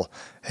the whole,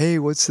 hey,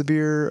 what's the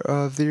beer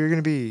of the year going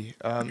to be?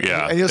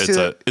 Yeah, and you'll see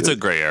it's a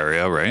gray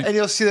area, right? And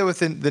you'll see that with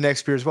the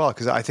next beer as well,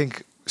 because I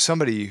think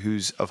somebody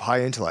who's of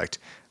high intellect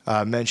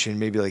mentioned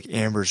maybe like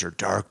ambers or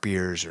dark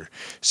beers or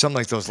something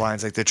like those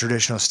lines, like the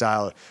traditional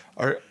style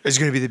is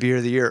going to be the beer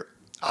of the year.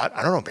 I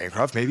don't know,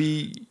 Bancroft.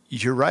 Maybe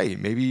you're right.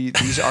 Maybe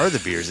these are the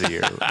beers of the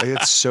year. Like,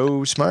 it's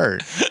so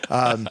smart.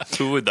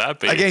 Who would that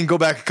be? Again, go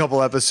back a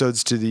couple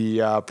episodes to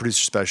the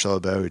producer special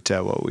about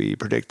what we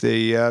predict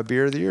the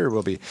beer of the year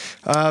will be.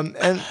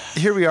 And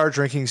here we are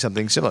drinking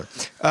something similar.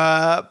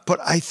 But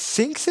I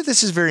think that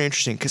this is very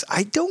interesting because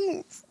I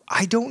don't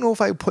know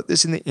if I put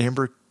this in the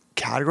amber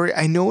category.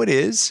 I know it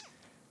is.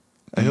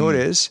 And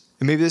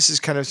maybe this is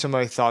kind of some of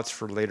my thoughts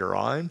for later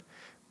on.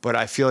 But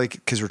I feel like,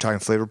 because we're talking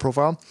flavor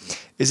profile,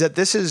 is that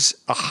this is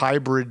a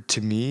hybrid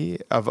to me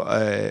of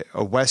a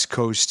West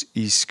Coast,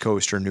 East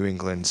Coast, or New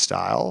England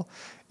style.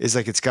 Is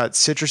like it's got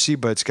citrusy,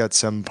 but it's got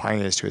some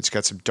pininess to it. It's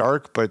got some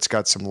dark, but it's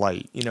got some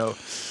light.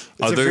 It's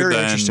very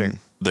interesting.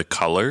 The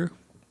color,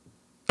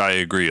 I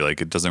agree. Like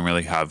it doesn't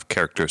really have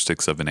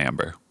characteristics of an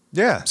amber.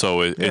 Yeah.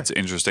 So it's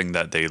interesting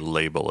that they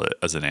label it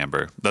as an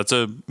amber. That's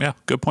a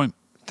good point.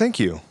 Thank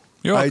you.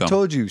 You're welcome. I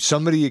told you,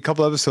 somebody a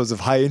couple episodes of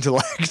high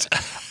intellect.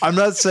 I'm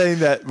not saying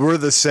that we're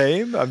the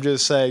same. I'm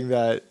just saying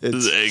that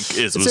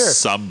it's with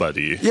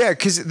somebody. Yeah,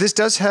 because this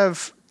does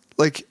have,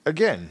 like,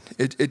 again,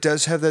 it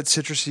does have that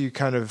citrusy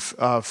kind of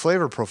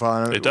flavor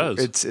profile. It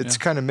does. It's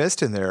kind of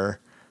missed in there.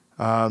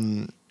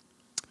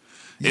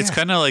 It's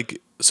kind of like,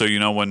 so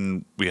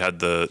when we had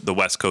the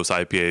West Coast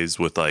IPAs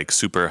with like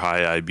super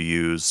high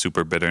IBUs,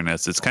 super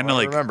bitterness, it's kind of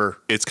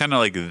it's kind of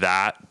like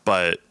that,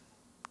 but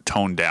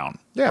toned down.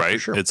 Yeah, right. For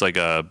sure. It's like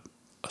a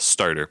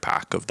starter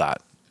pack of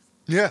that.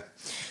 Yeah.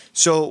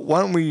 So why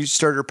don't we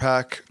starter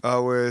pack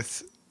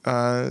with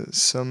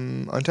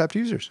some Untapped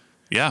users?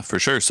 Yeah, for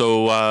sure.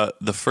 So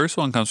the first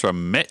one comes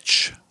from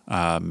Mitch.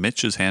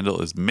 Mitch's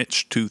handle is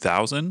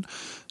Mitch2000.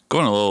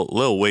 Going a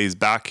little ways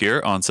back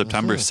here on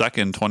September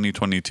 2nd,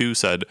 2022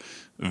 said,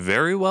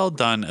 very well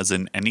done as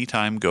an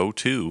anytime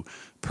go-to.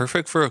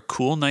 Perfect for a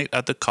cool night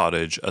at the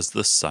cottage as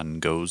the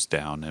sun goes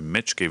down. And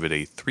Mitch gave it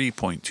a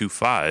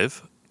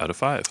 3.25 out of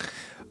 5.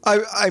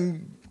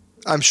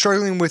 I'm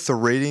struggling with the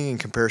rating in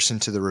comparison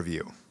to the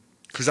review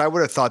because I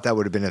would have thought that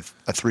would have been a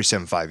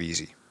 3.75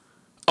 easy.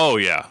 Oh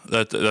yeah,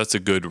 that's a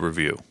good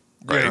review.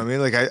 Right? You know what I mean?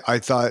 Like I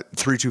thought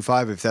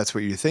 3.25 if that's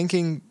what you're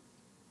thinking,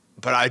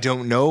 but I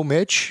don't know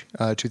Mitch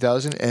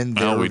 2000 and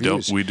their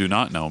reviews. We do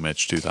not know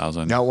Mitch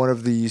 2000. Not one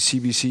of the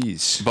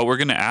CBCs. But we're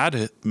going to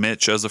add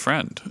Mitch as a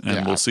friend,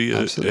 and we'll see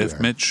if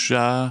Mitch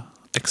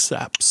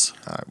accepts.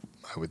 I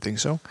would think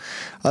so.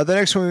 The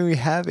next one we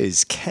have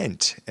is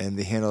Kent, and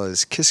the handle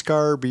is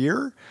Kiskar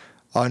Beer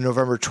on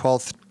November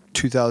 12th,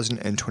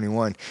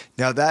 2021.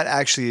 Now, that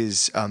actually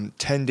is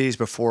 10 days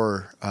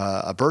before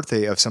a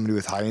birthday of somebody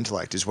with high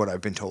intellect, is what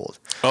I've been told.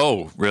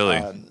 Oh, really?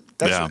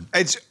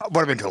 It's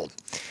what I've been told.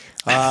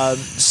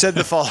 Said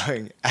the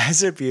following: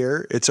 as a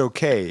beer, it's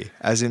okay.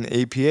 As an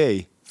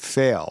APA,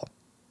 fail.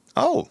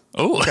 Oh,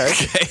 okay.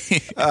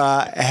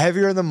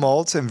 Heavier in the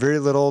malt and very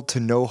little to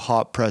no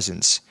hop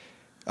presence.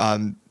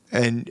 And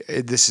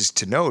this is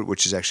to note,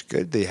 which is actually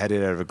good. They had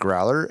it out of a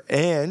growler,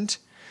 and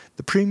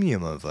the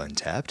premium of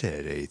Untapped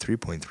had a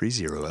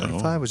 3.30 out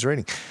of 5 was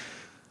rating.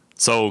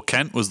 So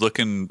Kent was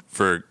looking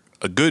for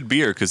a good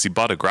beer because he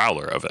bought a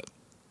growler of it.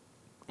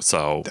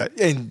 So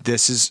and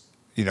this is,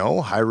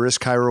 high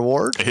risk, high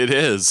reward. It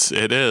is.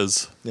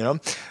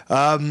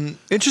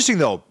 Interesting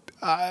though.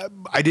 I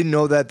didn't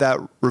know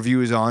that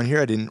review is on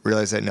here. I didn't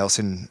realize that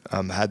Nelson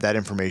had that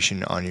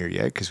information on here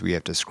yet, because we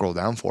have to scroll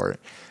down for it.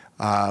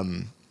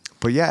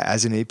 But yeah,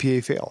 as an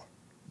APA fail,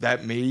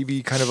 that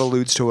maybe kind of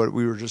alludes to what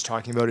we were just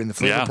talking about in the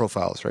flavor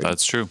profiles, right?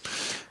 That's true.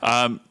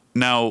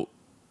 Now,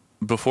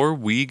 before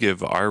we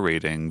give our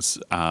ratings,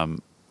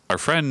 our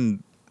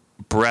friend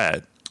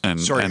Brett and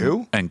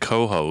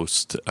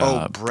co-host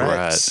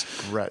Brett.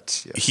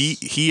 Yes.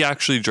 He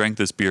actually drank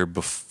this beer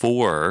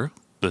before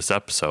this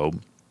episode,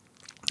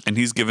 and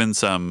he's given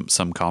some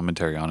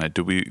commentary on it.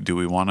 Do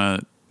we want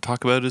to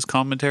talk about his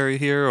commentary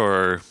here,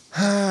 or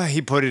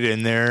he put it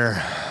in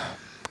there?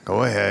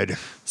 Go ahead.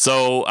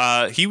 So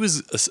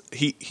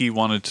he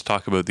wanted to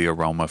talk about the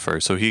aroma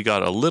first. So he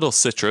got a little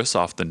citrus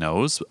off the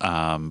nose,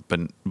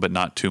 but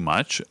not too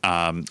much.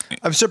 I'm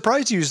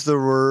surprised you used the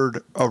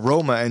word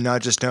aroma and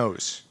not just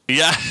nose.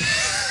 Yeah.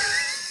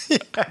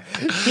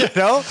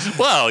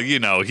 Well,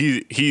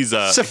 he's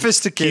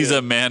sophisticated. He's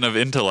a man of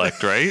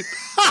intellect, right?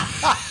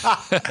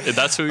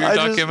 That's who you're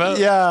talking about?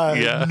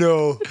 Yeah.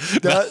 No.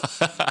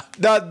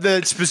 Not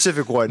the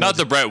specific one. Not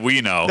the Brett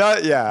we know.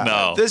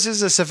 No. This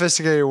is a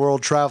sophisticated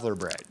world traveler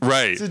Brett.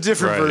 Right. It's a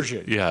different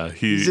version. Yeah.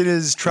 He's in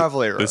his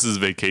travel era. This is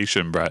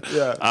vacation Brett.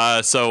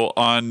 Yeah. So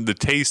on the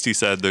taste, he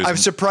said there's... I'm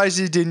surprised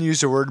he didn't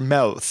use the word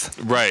mouth.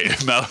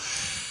 Right.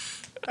 Mouth.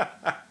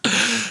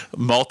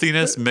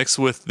 Maltiness mixed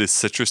with the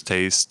citrus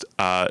taste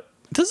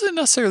doesn't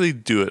necessarily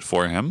do it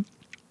for him.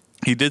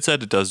 He did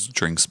said it does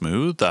drink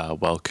smooth,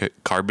 well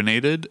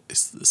carbonated.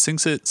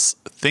 Thinks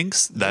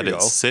that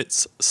it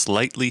sits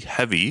slightly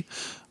heavy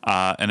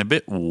and a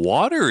bit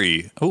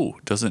watery. Oh,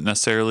 doesn't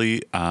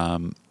necessarily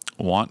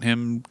want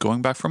him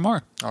going back for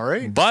more. All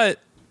right, but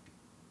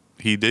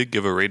he did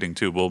give a rating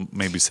too. We'll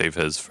maybe save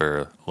his for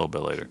a little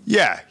bit later.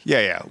 Yeah.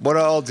 What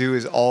I'll do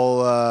is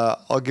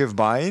I'll give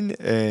mine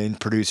and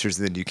producers,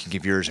 and then you can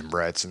give yours and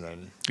Brett's, and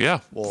then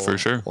for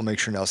sure we'll make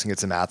sure Nelson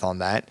gets the math on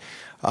that.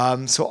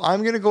 So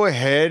I'm gonna go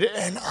ahead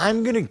and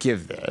I'm gonna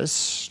give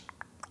this.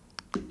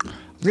 I'm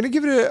gonna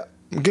give it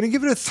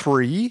a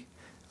 3.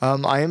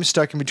 I am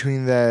stuck in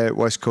between the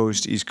West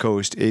Coast, East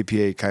Coast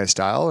APA kind of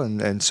style,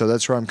 and so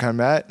that's where I'm kind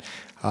of at.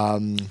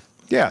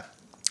 Yeah.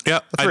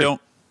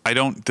 I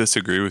don't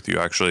disagree with you,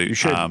 actually. You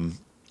should.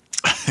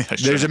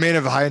 There's a man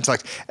of high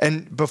intellect.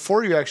 And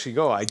before you actually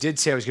go, I did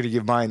say I was going to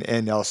give mine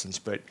and Nelson's,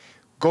 but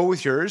go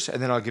with yours,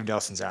 and then I'll give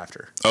Nelson's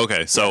after.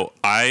 Okay, so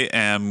I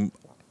am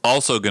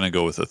also going to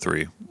go with a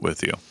 3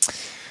 with you.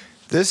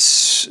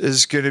 This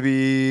is going to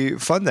be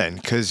fun then,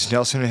 because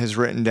Nelson has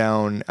written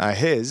down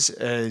his,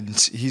 and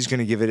he's going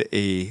to give it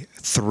a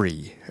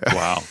 3.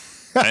 Wow.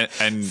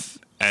 and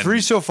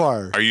 3 so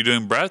far. Are you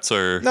doing Brett's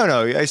or? No,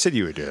 I said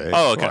you would do it.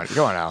 Oh, okay.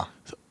 Go on now.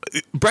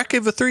 Brett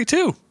gave a 3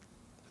 too.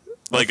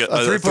 Like a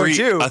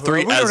 3.2. A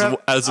 3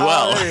 as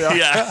well.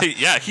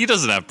 Yeah. He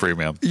doesn't have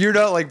premium. You're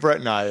not like Brett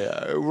and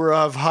I. We're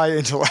of high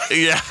intellect.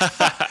 Yeah.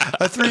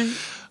 A 3.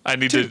 I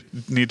need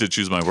to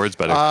choose my words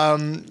better.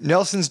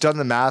 Nelson's done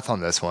the math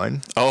on this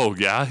one. Oh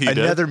yeah, he did.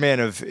 Another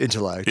man of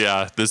intellect.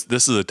 Yeah, this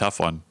is a tough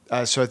one.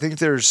 So I think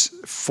there's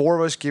 4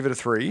 of us gave it a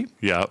 3.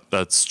 Yeah,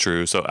 that's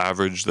true. So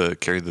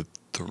carry the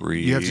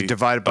 3. You have to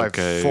divide it by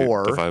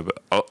 4.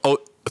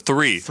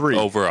 3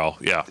 overall.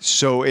 Yeah.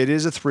 So it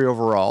is a 3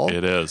 overall.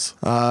 It is.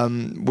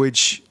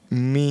 Which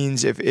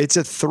means if it's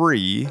a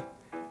 3,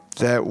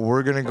 that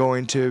we're gonna go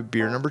into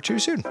beer number 2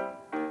 soon.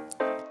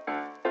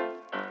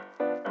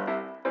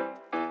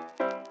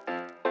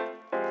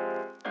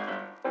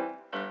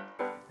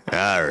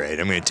 All right,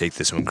 I'm going to take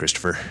this one,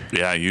 Christopher.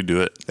 Yeah, you do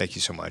it. Thank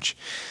you so much.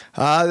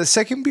 The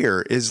second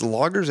beer is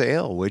Lager's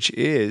Ale, which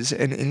is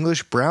an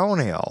English brown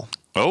ale.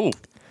 Oh,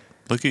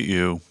 look at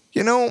you.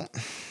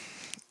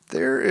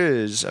 There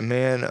is a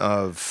man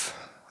of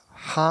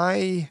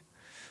high,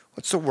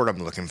 what's the word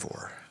I'm looking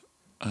for?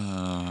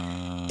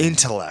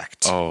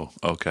 Intellect. Oh,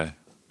 okay.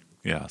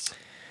 Yes.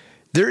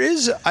 There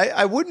is,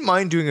 I wouldn't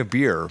mind doing a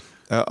beer,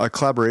 a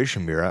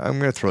collaboration beer. I'm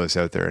going to throw this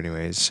out there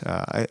anyways.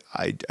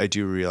 I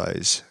do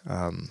realize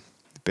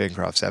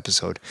Bancroft's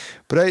episode,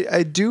 but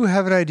I do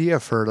have an idea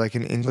for like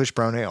an English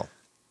brown ale.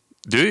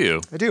 Do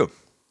you? I do.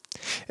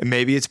 And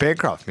maybe it's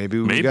Bancroft. Maybe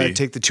we got to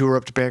take the tour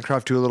up to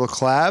Bancroft, do a little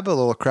collab, a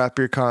little craft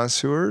beer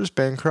connoisseurs,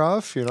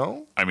 Bancroft,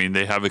 I mean,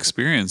 they have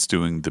experience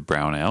doing the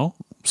brown ale,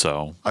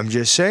 so. I'm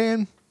just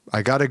saying.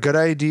 I got a good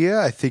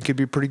idea. I think it'd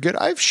be pretty good.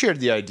 I've shared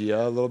the idea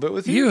a little bit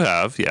with you. You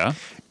have, yeah.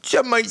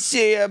 Some might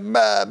say I'm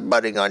a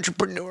budding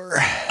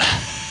entrepreneur,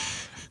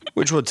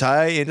 which will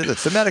tie into the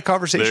thematic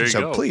conversation. There you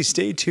So go. please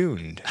stay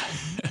tuned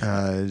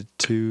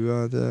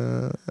to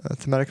the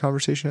thematic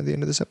conversation at the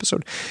end of this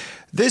episode.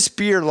 This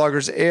beer,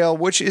 Lager's Ale,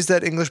 which is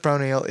that English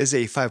Brown Ale, is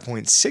a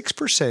 5.6%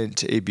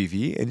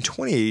 ABV and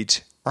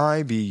 28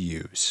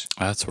 IBUs.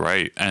 That's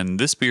right. And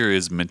this beer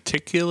is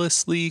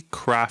meticulously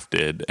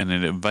crafted, and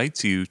it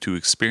invites you to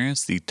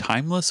experience the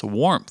timeless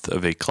warmth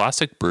of a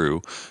classic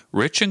brew,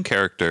 rich in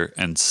character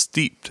and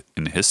steeped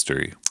in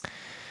history.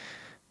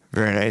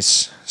 Very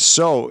nice.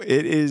 So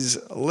it is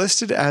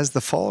listed as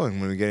the following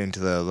when we get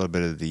into a little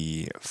bit of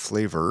the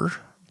flavor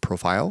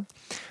profile.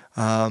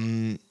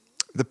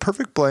 The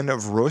perfect blend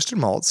of roasted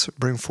malts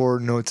bring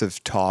forward notes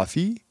of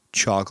toffee,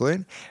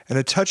 chocolate, and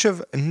a touch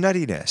of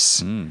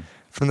nuttiness.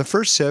 From the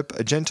first sip,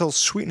 a gentle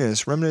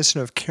sweetness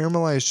reminiscent of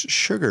caramelized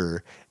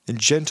sugar and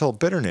gentle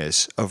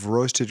bitterness of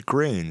roasted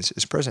grains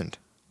is present.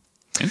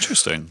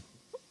 Interesting.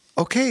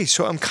 Okay,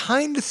 so I'm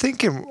kind of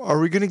thinking, are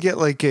we going to get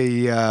like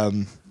a...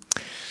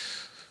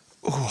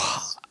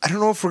 I don't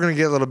know if we're going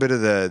to get a little bit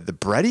of the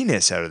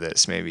breadiness out of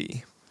this,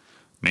 maybe.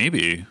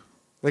 Maybe.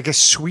 Like a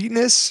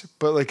sweetness,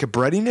 but like a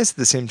breadiness at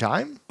the same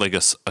time? Like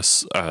a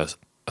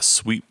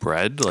sweet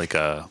bread, like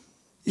a...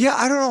 Yeah,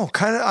 I don't know.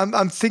 Kind of,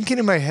 I'm thinking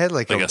in my head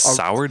like a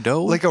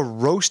sourdough? like a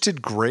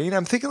roasted grain.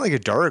 I'm thinking like a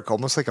dark,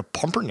 almost like a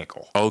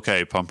pumpernickel.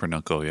 Okay,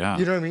 pumpernickel, yeah.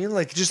 You know what I mean?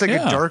 Like just like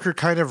a darker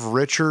kind of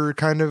richer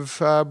kind of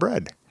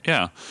bread.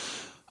 Yeah.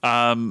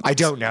 I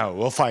don't know.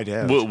 We'll find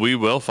out. We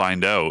will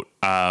find out.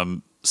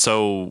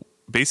 So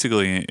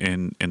basically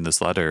in this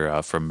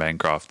letter from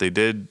Bancroft, they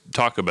did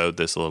talk about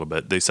this a little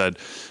bit. They said,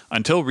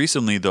 until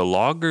recently, the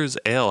Lager's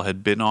Ale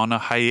had been on a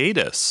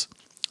hiatus.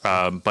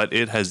 But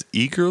it has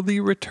eagerly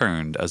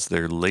returned as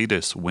their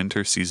latest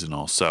winter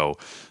seasonal. So,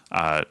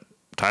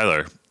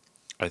 Tyler,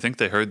 I think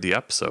they heard the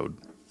episode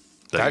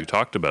that you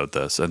talked about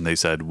this, and they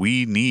said,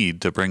 we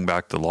need to bring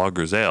back the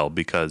Lager's Ale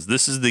because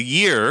this is the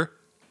year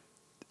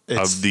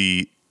of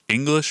the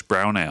English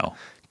Brown Ale.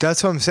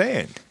 That's what I'm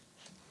saying.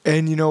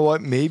 And you know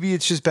what? Maybe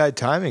it's just bad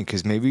timing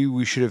because maybe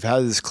we should have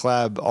had this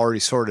collab already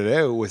sorted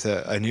out with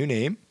a new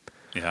name.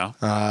 Yeah.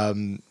 I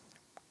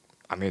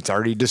mean, it's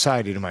already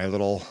decided in my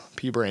little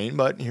pea brain,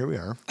 but here we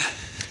are.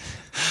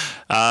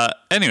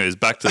 Anyways,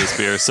 back to this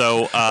beer.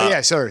 So, yeah,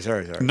 sorry.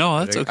 No,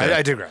 that's okay.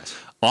 I digress.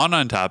 On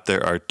Untappd,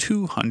 there are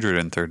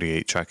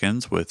 238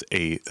 check-ins with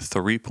a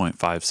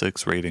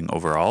 3.56 rating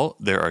overall.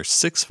 There are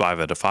 6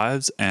 5 out of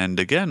 5s, and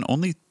again,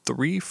 only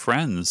 3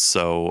 friends.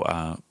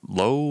 So,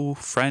 low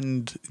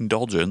friend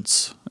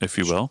indulgence, if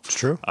you will. It's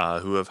true.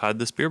 Who have had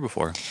this beer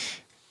before.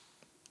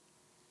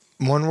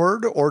 One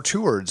word or 2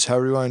 words,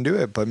 however you want to do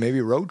it, but maybe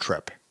road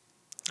trip.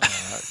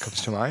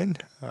 Comes to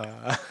mind.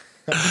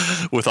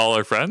 With all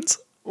our friends?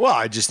 Well,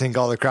 I just think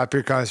all the craft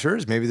beer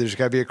connoisseurs, maybe there's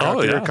got to be a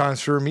craft beer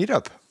connoisseur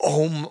meetup.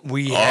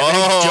 We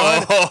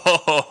haven't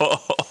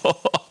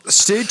done.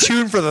 Stay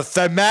tuned for the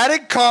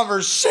thematic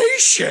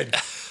conversation.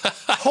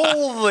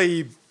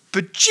 Holy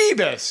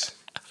bejeebus.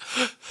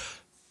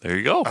 There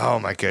you go. Oh,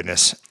 my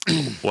goodness.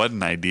 What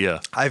an idea.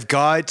 I've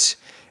got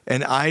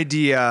an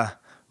idea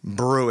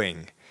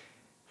brewing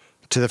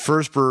to the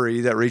first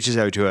brewery that reaches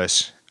out to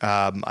us.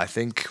 I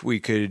think we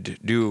could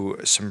do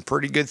some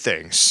pretty good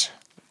things.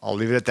 I'll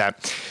leave it at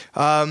that.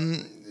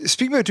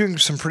 Speaking about doing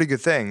some pretty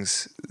good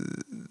things,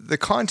 the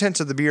contents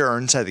of the beer are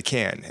inside the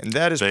can, and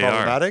that is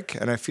problematic,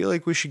 and I feel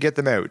like we should get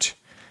them out.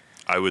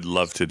 I would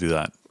love to do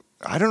that.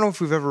 I don't know if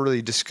we've ever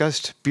really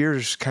discussed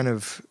beers kind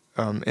of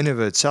in and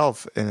of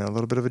itself in a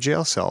little bit of a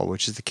jail cell,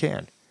 which is the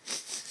can.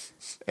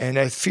 And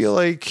I feel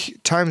like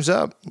time's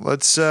up.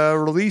 Let's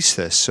release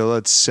this. So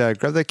let's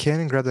grab that can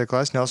and grab that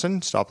glass.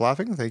 Nelson, stop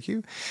laughing. Thank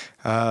you.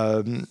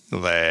 Let's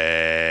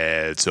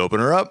open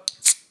her up.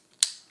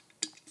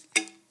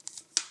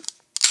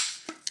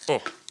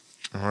 Oh.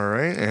 All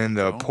right. And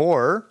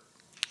pour.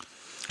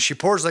 She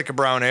pours like a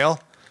brown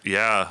ale.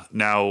 Yeah.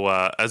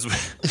 Now, as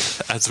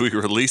we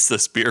release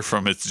this beer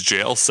from its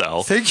jail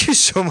cell, thank you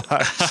so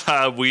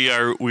much. we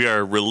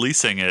are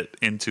releasing it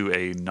into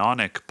a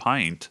nonic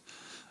pint.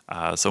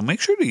 So make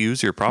sure to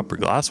use your proper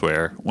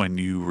glassware when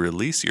you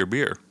release your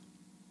beer.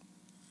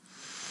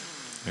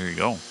 There you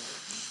go.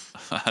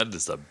 That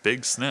is a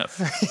big sniff.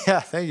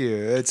 Yeah, thank you.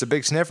 It's a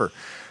big sniffer.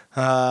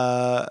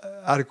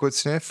 Adequate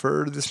sniff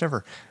for the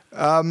sniffer.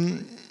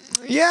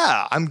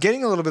 Yeah, I'm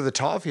getting a little bit of the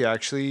toffee,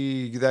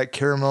 actually, that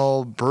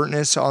caramel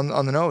burntness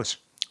on the nose.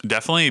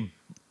 Definitely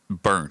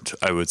burnt,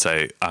 I would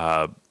say.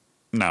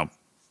 Now,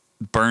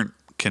 burnt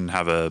can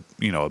have a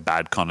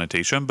bad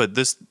connotation, but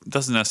this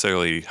doesn't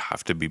necessarily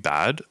have to be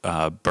bad.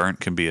 Burnt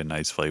can be a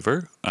nice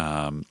flavor.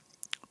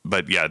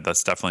 But yeah,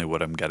 that's definitely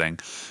what I'm getting.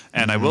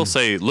 And I will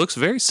say, it looks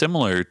very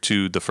similar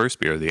to the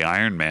first beer, the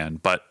Iron Man,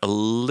 but a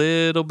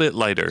little bit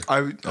lighter.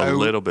 A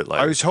little bit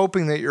lighter. I was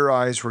hoping that your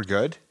eyes were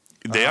good.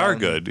 They are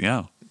good,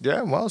 yeah.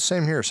 Yeah, well,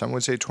 same here. Some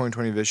would say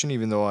 20/20 vision,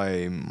 even though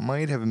I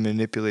might have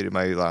manipulated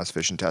my last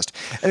vision test.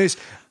 Anyways,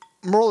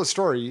 moral of the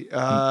story.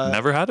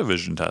 Never had a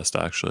vision test,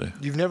 actually.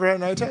 You've never had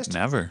an eye test?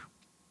 Never.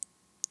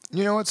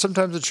 You know what?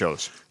 Sometimes it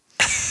shows.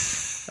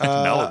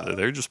 No,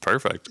 they're just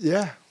perfect.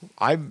 Yeah,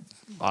 I've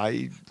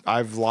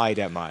lied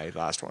at my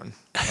last one.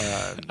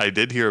 I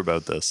did hear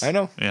about this. I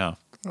know. Yeah.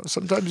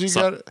 Sometimes you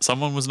got.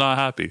 Someone was not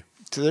happy.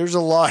 There's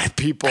a lot of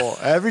people.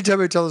 Every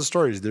time I tell the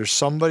stories, there's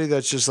somebody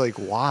that's just like,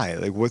 why?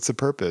 Like, what's the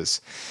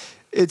purpose?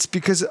 It's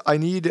because I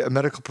need a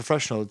medical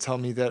professional to tell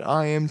me that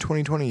I am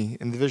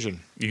 20/20 in the vision.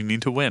 You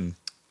need to win.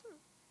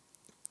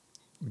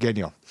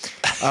 Daniel.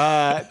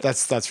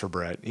 That's for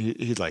Brett.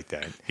 He'd like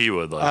that. He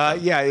would like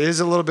that. Yeah, it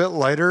is a little bit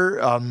lighter.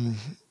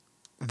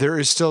 There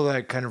is still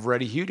that kind of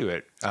reddy hue to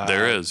it.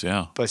 There is,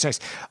 yeah. But it's nice.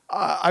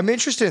 I'm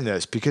interested in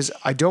this because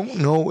I don't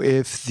know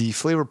if the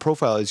flavor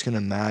profile is going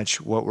to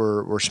match what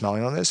we're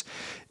smelling on this.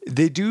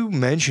 They do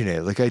mention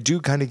it. Like I do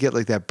kind of get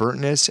like that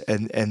burntness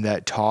and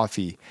that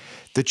toffee.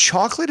 The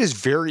chocolate is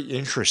very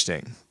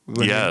interesting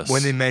when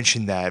they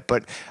mention that.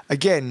 But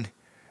again,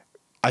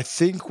 I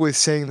think with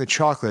saying the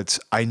chocolates,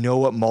 I know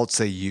what malts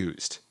they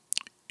used.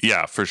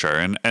 Yeah, for sure.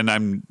 And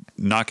I'm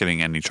not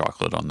getting any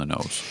chocolate on the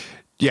nose.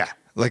 Yeah.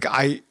 Like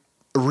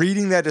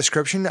reading that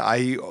description,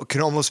 I can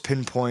almost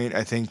pinpoint,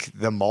 I think,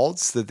 the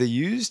malts that they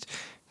used.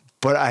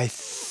 But I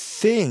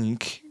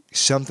think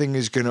something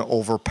is going to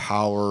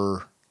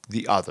overpower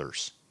the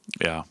others.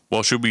 Yeah.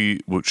 Well, should we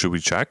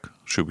check?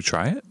 Should we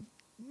try it?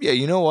 Yeah,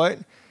 you know what?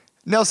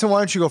 Nelson, why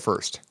don't you go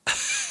first?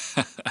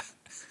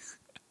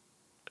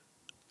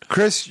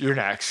 Chris, you're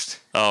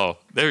next. Oh,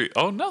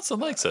 Nelson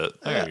likes it.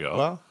 There you go.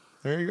 Well,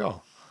 there you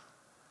go.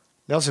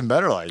 Nelson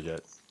better like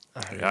it.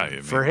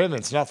 Yeah, for him,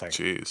 it's nothing.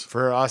 Jeez.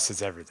 For us,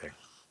 it's everything.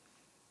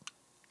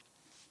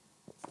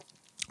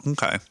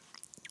 Okay.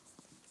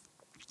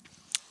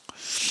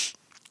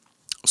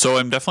 So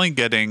I'm definitely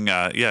getting,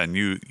 and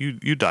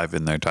you dive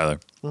in there, Tyler.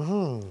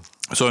 Mm-hmm.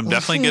 So I'm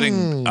definitely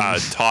getting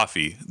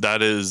toffee.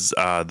 That is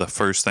the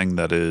first thing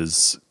that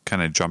is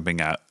kind of jumping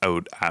out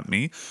at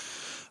me.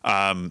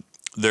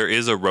 There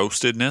is a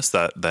roastedness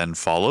that then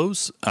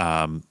follows.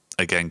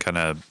 Again, kind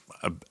of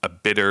a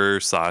bitter /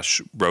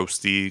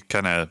 roasty,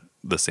 kind of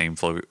the same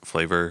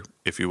flavor,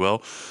 if you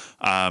will.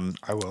 I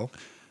will.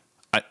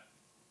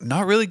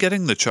 Not really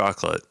getting the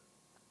chocolate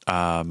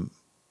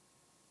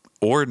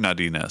or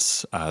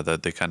nuttiness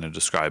that they kind of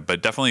describe,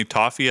 but definitely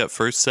toffee at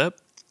first sip,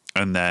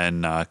 and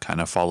then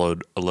kind of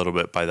followed a little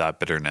bit by that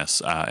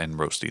bitterness and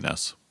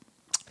roastiness.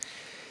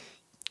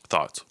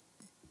 Thoughts?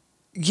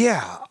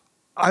 Yeah,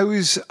 I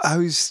was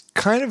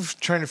kind of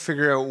trying to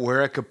figure out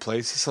where I could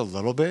place this a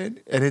little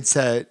bit, and it's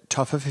that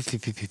toffee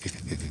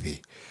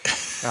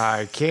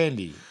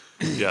candy.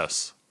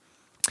 Yes.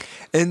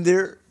 And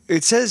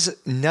it says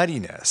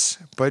nuttiness,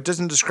 but it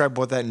doesn't describe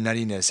what that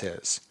nuttiness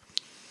is.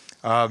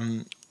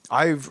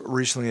 I've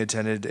recently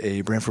attended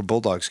a Brantford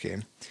Bulldogs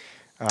game.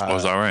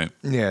 Is that right?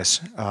 Yes,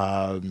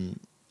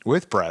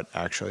 with Brett,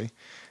 actually.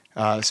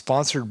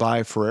 Sponsored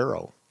by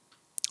Ferrero.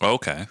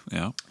 Okay,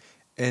 yeah.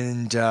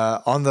 And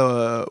on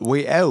the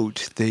way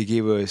out, they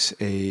gave us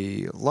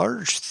a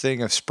large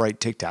thing of Sprite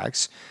Tic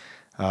Tacs,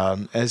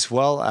 as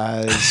well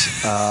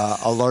as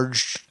a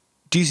large,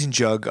 decent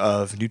jug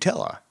of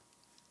Nutella.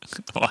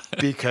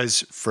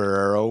 Because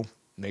Ferrero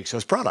makes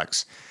those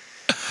products.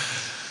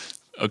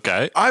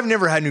 Okay. I've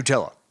never had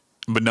Nutella.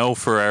 But no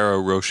Ferrero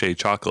Rocher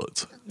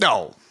chocolates.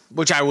 No,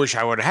 which I wish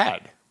I would have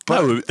had.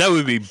 But that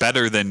would be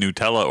better than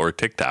Nutella or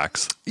Tic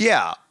Tacs.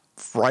 Yeah,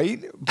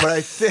 right? But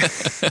I think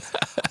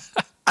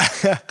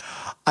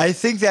I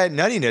think that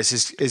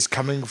nuttiness is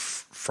coming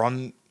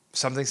from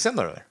something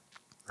similar,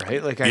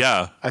 right? Like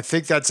I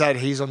think that's that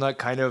hazelnut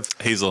kind of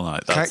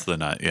hazelnut. That's the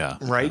nut, yeah.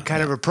 Right,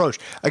 kind of approach.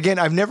 Again,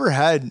 I've never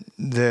had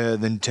the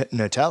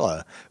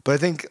Nutella, but I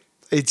think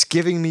it's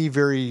giving me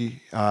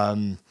very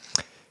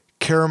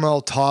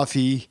caramel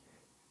toffee,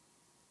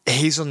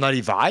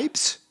 hazelnutty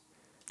vibes.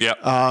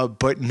 Yeah.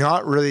 But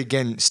not really,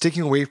 again,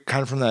 sticking away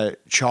kind of from that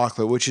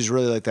chocolate, which is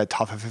really like that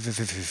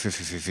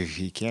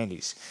toffee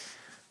candies.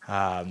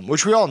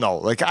 Which we all know.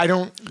 Like, I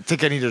don't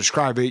think I need to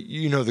describe it.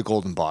 You know the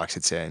golden box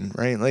it's in,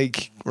 right?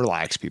 Like,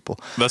 relax, people.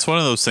 That's one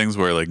of those things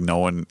where, like, no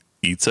one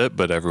eats it,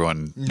 but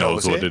everyone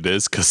knows what it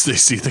is because they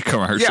see the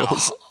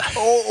commercials.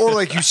 Yeah. or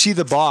like you see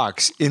the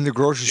box in the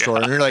grocery store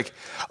and you're like,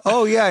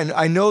 oh, yeah, and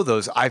I know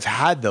those. I've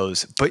had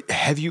those. But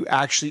have you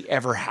actually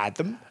ever had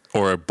them?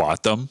 Or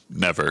bought them?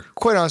 Never.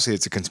 Quite honestly,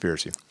 it's a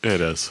conspiracy.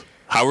 It is.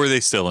 How are they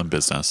still in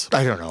business?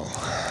 I don't know.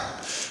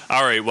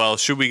 All right. Well,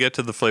 should we get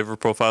to the flavor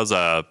profiles?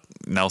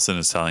 Nelson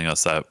is telling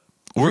us that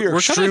we're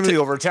extremely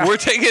over time. We're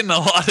taking a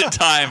lot of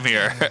time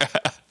here.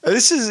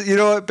 This is, you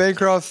know what,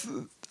 Bancroft,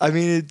 I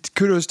mean,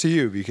 kudos to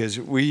you because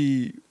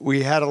we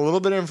had a little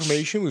bit of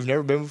information we've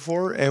never been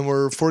before, and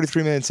we're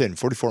 44 minutes in.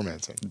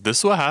 This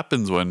is what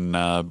happens when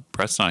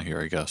Brett's not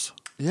here, I guess.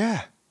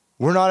 Yeah.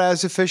 We're not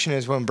as efficient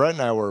as when Brett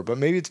and I were, but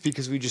maybe it's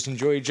because we just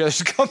enjoy each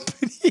other's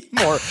company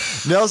more.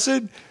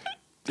 Nelson,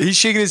 he's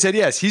shaking his head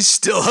yes. He's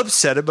still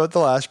upset about the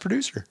last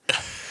producer.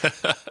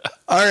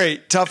 All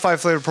right, top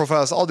 5 flavor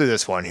profiles. I'll do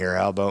this one here.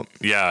 How about?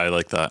 Yeah, I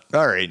like that.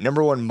 All right,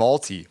 number 1,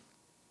 malty.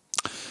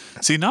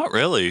 See, not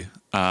really.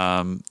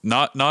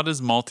 Not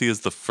as malty as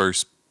the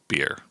first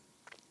beer.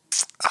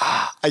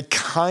 I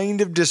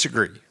kind of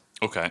disagree.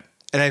 Okay.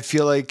 And I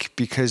feel like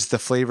because the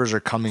flavors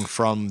are coming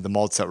from the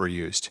malts that were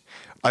used,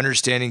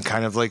 understanding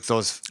kind of like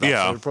that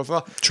flavor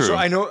profile. True. So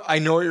I know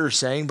what you're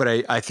saying, but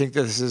I think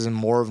that this is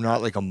more of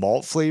not like a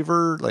malt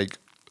flavor, like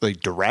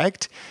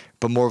direct,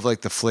 but more of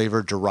like the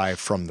flavor derived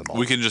from the malt.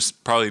 We can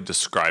just probably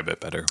describe it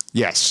better.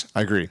 Yes,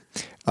 I agree.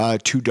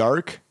 Too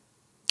dark.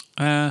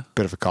 Bit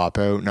of a cop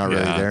out. Not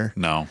really there.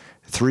 No.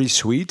 3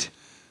 sweet.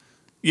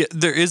 Yeah,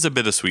 there is a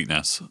bit of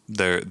sweetness.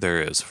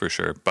 There is for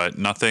sure, but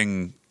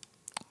nothing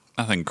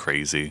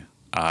crazy.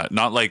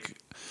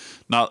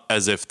 Not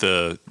as if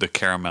the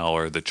caramel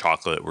or the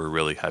chocolate were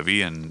really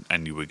heavy and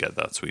you would get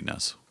that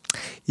sweetness.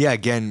 Yeah,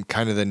 again,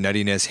 kind of the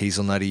nuttiness,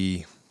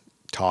 hazelnutty,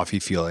 toffee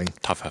feeling.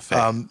 Toffee.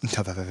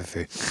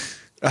 Toffee.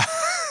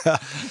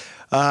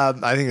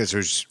 I think that's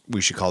what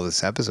we should call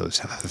this episode.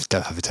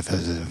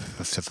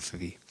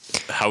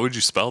 How would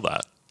you spell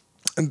that?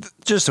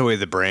 Just the way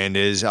the brand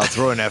is. I'll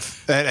throw an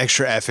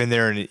extra F in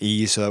there and an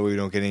E so that we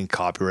don't get any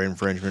copyright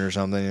infringement or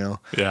something, you know?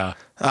 Yeah.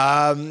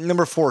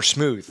 Number 4,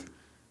 smooth.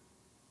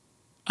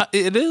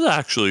 It is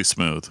actually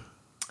smooth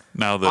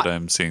now that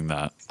I'm seeing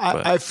that.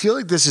 I feel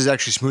like this is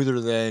actually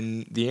smoother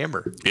than the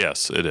amber.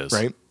 Yes, it is.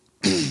 Right?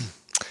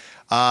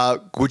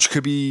 Which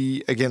could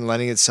be, again,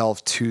 lending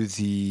itself to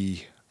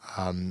the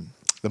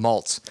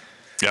malts.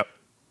 Yep.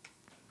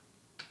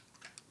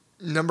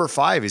 Number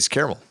 5 is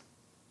caramel.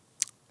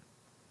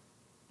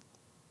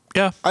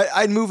 Yeah.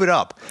 I'd move it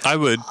up. I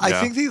would. I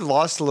think they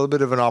lost a little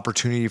bit of an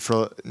opportunity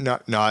for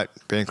not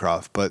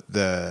Bancroft, but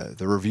the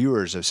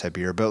reviewers of said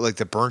beer, but like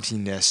the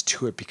burntiness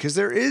to it, because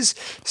there is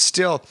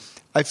still,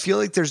 I feel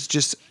like there's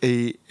just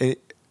I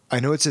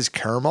know it says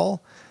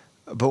caramel,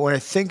 but when I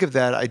think of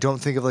that, I don't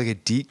think of like a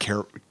deep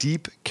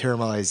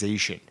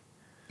caramelization.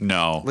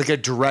 No. Like a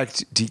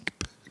direct deep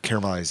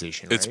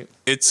caramelization, right?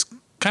 It's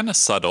kind of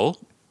subtle,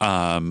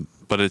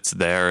 but it's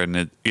there,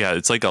 and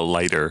it's like a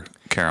lighter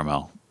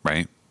caramel,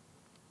 right?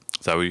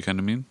 Is that what you kind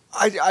of mean?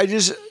 I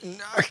just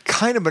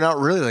kind of, but not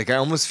really. Like I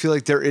almost feel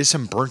like there is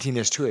some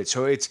burntiness to it.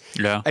 So it's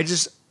I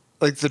just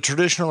like the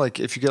traditional, like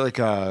if you get like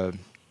a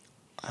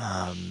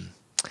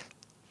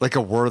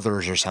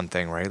Werther's or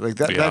something, right? Like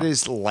that that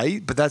is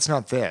light, but that's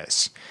not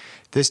this.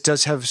 This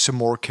does have some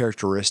more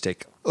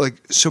characteristic,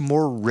 like some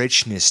more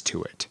richness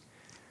to it.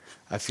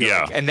 I feel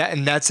like,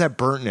 and that's that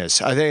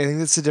burntness. I think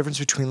that's the difference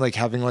between like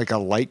having like a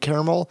light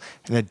caramel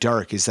and a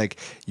dark is like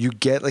you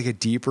get like a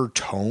deeper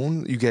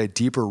tone, you get a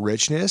deeper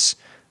richness,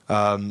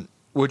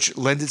 which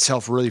lends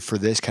itself really for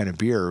this kind of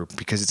beer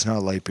because it's not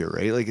a light beer,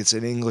 right? Like it's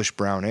an English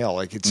brown ale,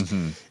 like it's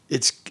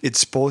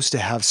supposed to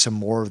have some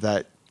more of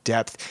that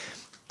depth,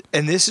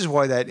 and this is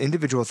why that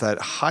individual with that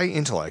high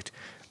intellect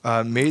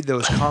made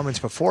those comments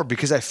before,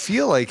 because I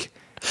feel like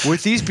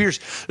with these beers,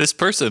 this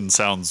person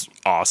sounds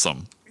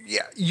awesome.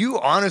 Yeah, you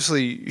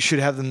honestly should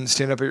have them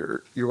stand up at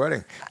your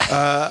wedding.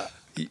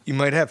 You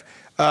might have,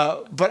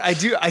 but I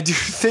do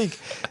think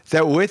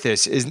that with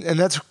this and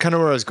that's kind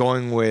of where I was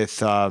going with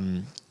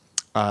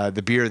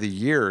the beer of the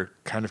year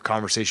kind of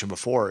conversation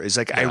before. Is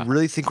like I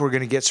really think we're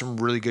going to get some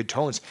really good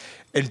tones,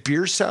 and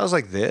beer styles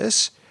like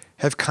this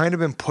have kind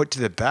of been put to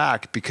the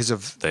back because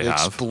of the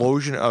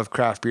explosion of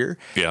craft beer.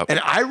 Yep.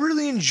 And I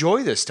really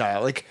enjoy this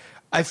style. Like,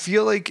 I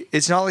feel like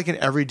it's not like an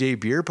everyday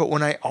beer, but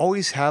when I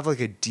always have like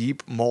a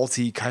deep,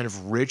 malty, kind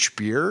of rich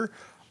beer,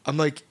 I'm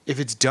like, if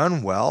it's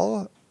done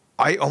well,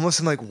 I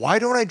almost am like, why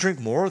don't I drink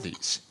more of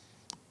these?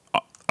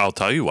 I'll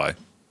tell you why.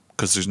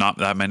 Because there's not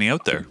that many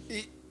out there.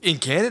 In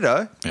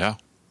Canada. Yeah.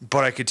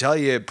 But I could tell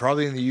you,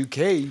 probably in the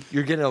UK,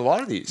 you're getting a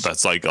lot of these.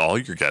 That's like all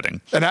you're getting.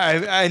 And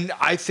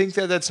I think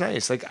that that's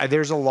nice. Like,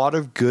 there's a lot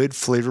of good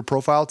flavor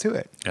profile to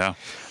it. Yeah.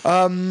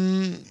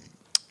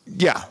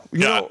 Yeah. You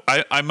know,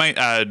 I might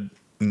add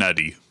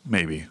nutty,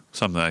 maybe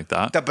something like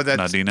that. But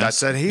that's nuttiness. That's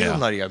that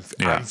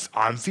hazelnutty.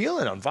 I'm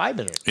feeling. I'm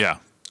vibing it. Yeah.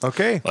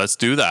 Okay. Let's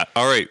do that.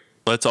 All right.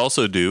 Let's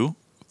also do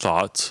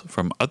thoughts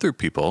from other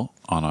people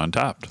on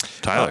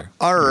Untapped. Tyler.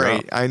 All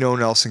right. I know,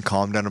 Nelson.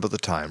 Calm down about the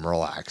time.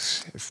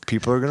 Relax. If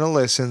people are going to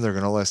listen, they're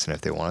going to listen.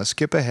 If they want to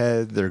skip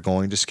ahead, they're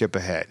going to skip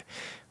ahead,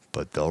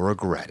 but they'll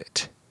regret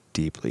it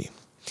deeply.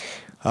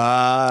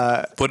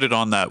 Put it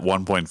on that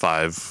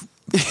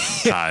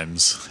 1.5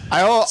 times.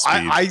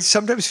 I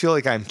sometimes feel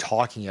like I'm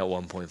talking at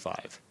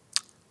 1.5.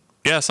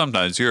 Yeah,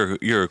 sometimes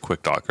you're a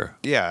quick talker.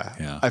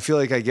 Yeah. I feel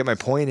like I get my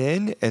point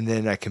in, and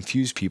then I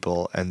confuse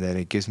people, and then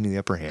it gives me the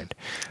upper hand.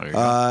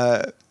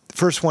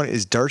 First one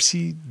is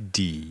Darcy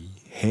D.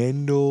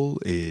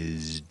 Handle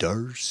is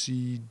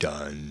Darcy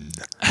Dunn.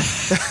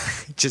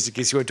 Just in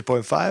case you went to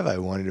 0.5, I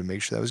wanted to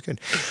make sure that was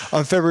good.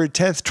 On February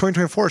 10th,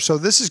 2024. So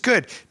this is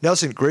good.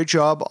 Nelson, great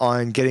job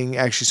on getting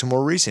actually some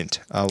more recent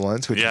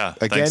ones. Which,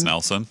 thanks,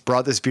 Nelson.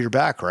 Brought this beer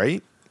back,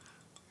 right?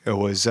 It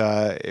was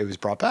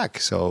brought back.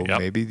 So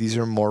maybe these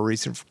are more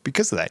recent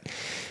because of that.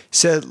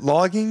 Said,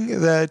 logging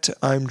that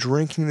I'm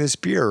drinking this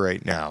beer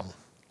right now.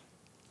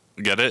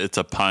 Get it? It's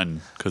a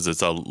pun because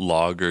it's a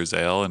logger's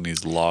ale and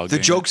he's logging.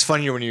 The joke's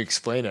funnier when you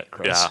explain it,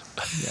 Chris.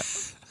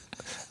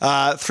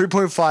 Yeah.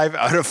 3.5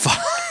 out of 5.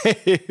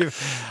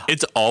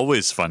 It's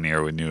always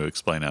funnier when you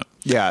explain it.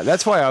 Yeah,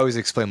 that's why I always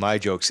explain my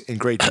jokes in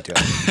great detail.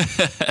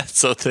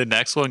 So the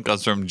next one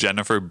comes from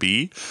Jennifer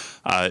B.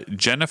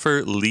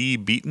 Jennifer Lee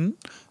Beaton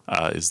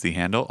is the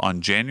handle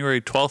on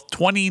January 12th,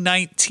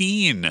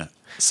 2019.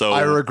 So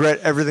I regret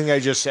everything I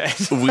just said.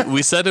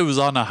 we said it was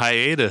on a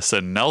hiatus,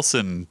 and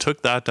Nelson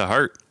took that to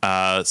heart.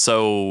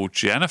 So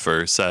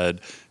Jennifer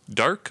said,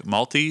 dark,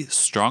 malty,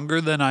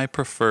 stronger than I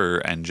prefer,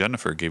 and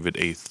Jennifer gave it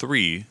a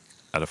 3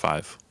 out of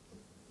 5.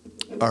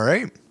 All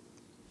right.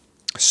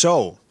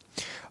 So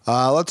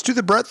let's do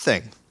the Brett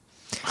thing.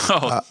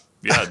 Oh,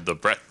 yeah, the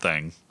Brett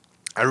thing.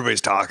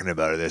 Everybody's talking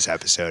about it this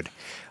episode.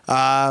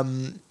 All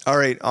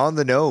right, on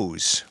the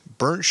nose,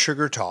 burnt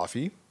sugar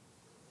toffee.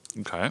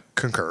 Okay.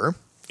 Concur.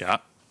 Yeah.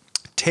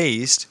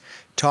 Taste,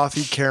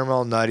 toffee,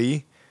 caramel,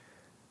 nutty.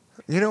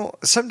 You know,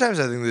 sometimes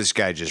I think this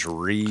guy just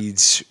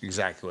reads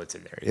exactly what's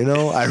in there. You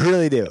know, I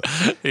really do.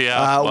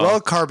 Yeah. Well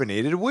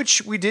carbonated,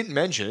 which we didn't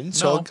mention.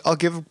 So No. I'll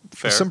give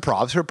Fair. some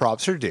props where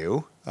props are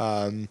due.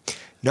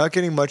 Not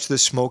getting much of the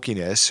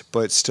smokiness,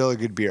 but still a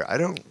good beer. I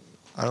don't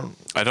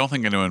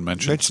think anyone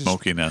mentioned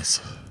smokiness.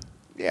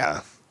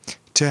 Yeah.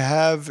 To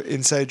have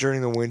inside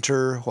during the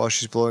winter while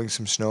she's blowing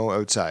some snow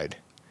outside.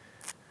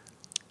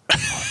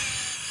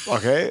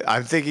 Okay,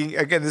 I'm thinking,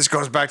 again, this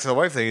goes back to the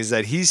wife thing, is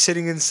that he's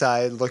sitting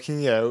inside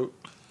looking out,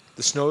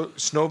 the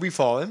snow be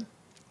falling.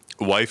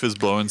 Wife is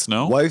blowing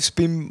snow? Wife's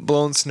been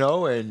blowing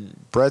snow, and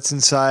Brett's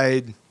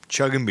inside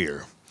chugging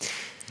beer.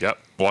 Yep.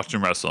 Watching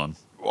wrestling.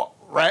 Well,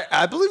 right,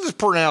 I believe it's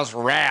pronounced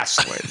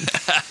wrestling.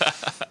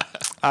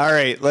 All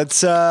right,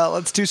 let's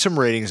do some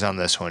ratings on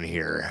this one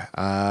here.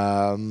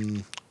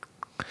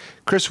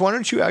 Chris, why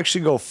don't you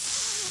actually go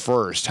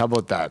first? How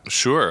about that?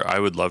 Sure, I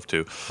would love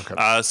to.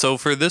 Okay. So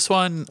for this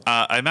one,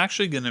 I'm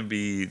actually going to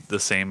be the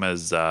same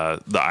as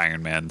the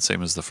Iron Man,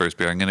 same as the first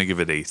beer. I'm going to give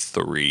it a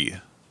 3.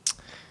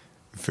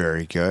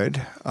 Very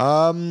good.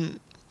 I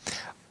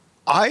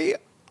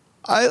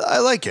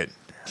like it.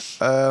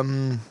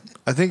 I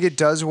think it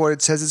does what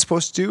it says it's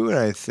supposed to do, and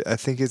I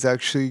think it's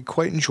actually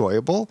quite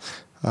enjoyable.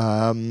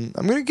 I'm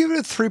going to give it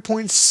a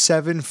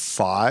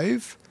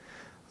 3.75.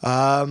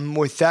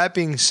 With that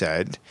being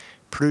said,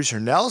 producer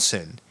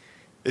Nelson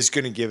is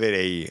going to give it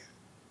a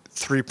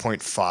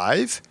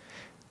 3.5.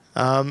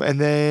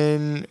 And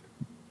then,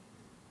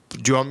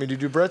 do you want me to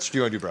do Brett's? Or do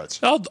you want to do Brett's?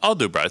 I'll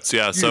do Brett's.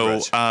 Yeah. You do So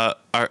Brett's.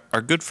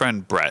 our good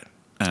friend Brett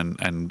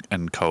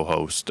and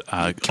co-host.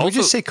 Can we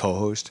just say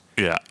co-host?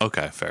 Yeah.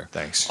 Okay. Fair.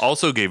 Thanks.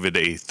 Also gave it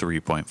a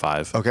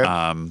 3.5. Okay.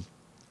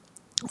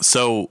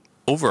 So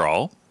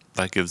overall,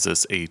 that gives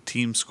us a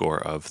team score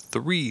of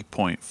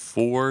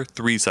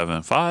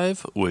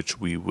 3.4375, which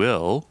we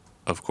will,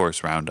 of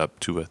course, round up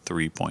to a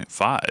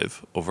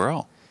 3.5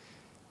 overall.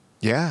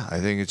 Yeah, I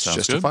think it's Sounds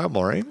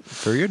justifiable, right?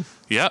 Very good.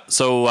 Yeah,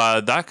 so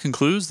that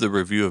concludes the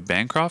review of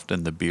Bancroft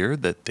and the beer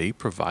that they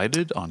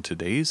provided on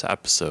today's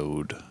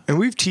episode. And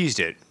we've teased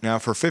it now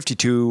for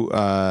 52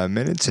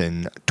 minutes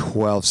and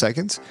 12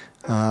 seconds.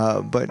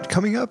 But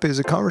coming up is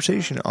a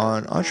conversation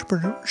on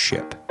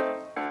entrepreneurship.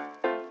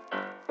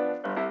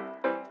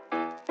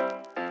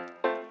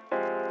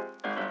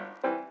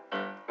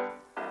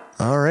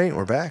 All right,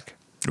 we're back.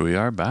 We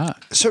are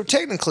back. So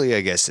technically,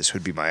 I guess this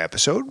would be my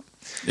episode.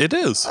 It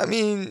is. I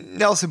mean,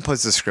 Nelson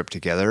puts the script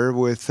together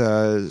with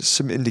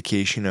some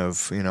indication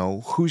of, you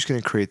know, who's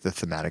going to create the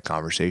thematic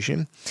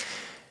conversation.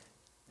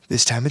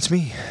 This time it's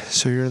me.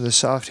 So you're in the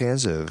soft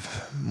hands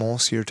of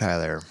Monsieur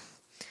Tyler.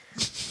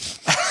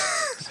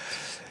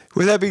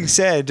 With that being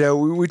said,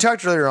 we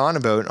talked earlier on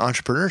about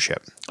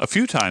entrepreneurship. A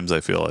few times,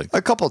 I feel like.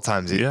 A couple of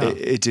times Yeah.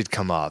 it did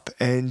come up.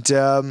 And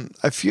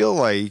I feel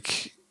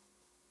like,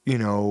 you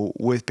know,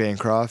 with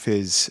Bancroft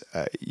is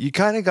you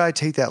kind of got to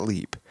take that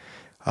leap.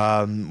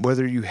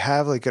 Whether you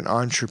have like an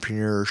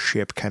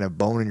entrepreneurship kind of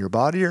bone in your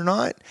body or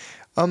not,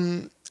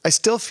 I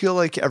still feel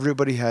like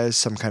everybody has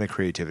some kind of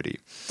creativity.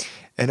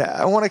 And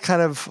I want to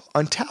kind of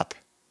untap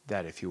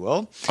that, if you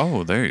will.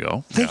 Oh, there you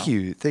go. Thank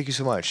you. Thank you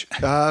so much.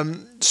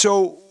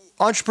 So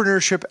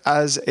entrepreneurship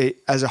as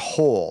a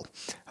whole,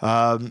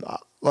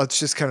 let's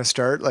just kind of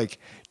start. Like,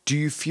 do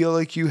you feel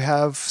like you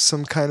have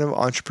some kind of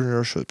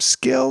entrepreneurship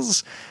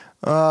skills?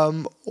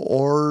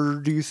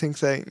 Or do you think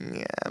that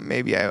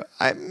maybe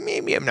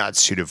I'm not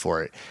suited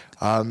for it?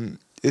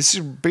 This is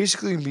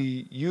basically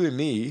be you and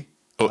me.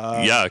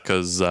 Yeah,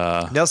 because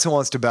Nelson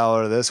wants to bow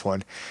out of this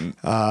one,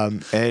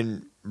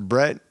 and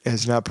Brett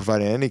has not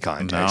provided any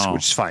context, No.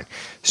 which is fine.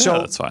 So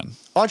that's fine.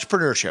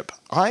 Entrepreneurship.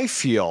 I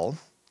feel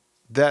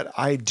that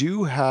I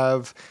do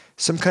have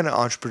some kind of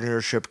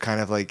entrepreneurship kind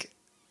of like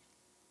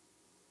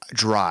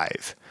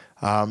drive.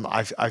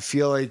 I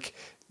feel like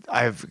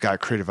I've got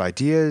creative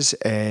ideas,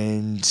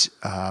 and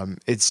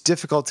it's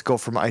difficult to go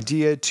from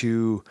idea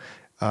to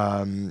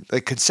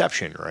like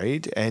conception,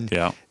 right? And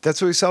Yeah.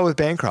 that's what we saw with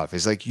Bancroft.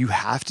 Is like you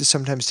have to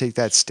sometimes take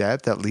that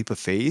step, that leap of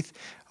faith,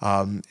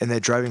 and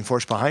that driving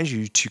force behind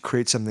you to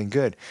create something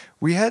good.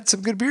 We had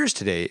some good beers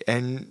today,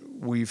 and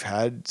we've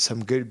had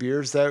some good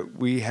beers that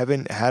we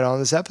haven't had on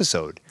this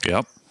episode,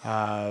 Yep.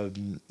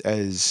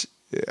 as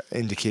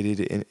indicated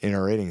in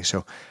our rating.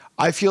 So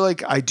I feel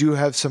like I do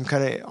have some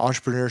kind of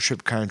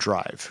entrepreneurship kind of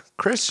drive.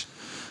 Chris,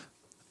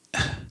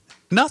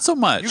 Not so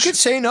much. you could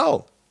say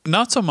no.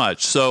 Not so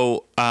much.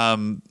 So,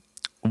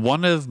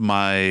 one of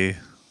my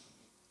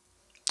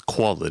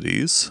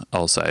qualities,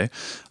 I'll say,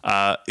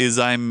 is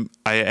I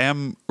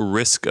am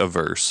risk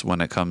averse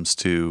when it comes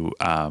to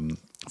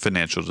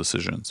financial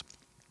decisions.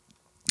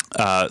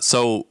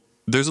 So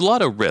there's a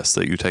lot of risks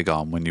that you take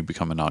on when you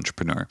become an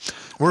entrepreneur.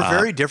 We're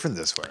very different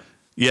this way.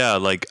 Yeah,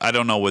 like I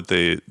don't know what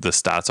the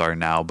stats are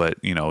now, but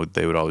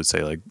they would always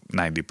say like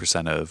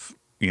 90% of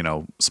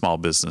small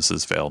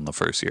businesses fail in the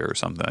first year or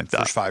something like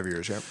that. First 5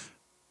 years, yeah.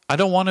 I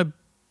don't want to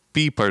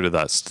be part of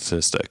that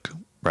statistic,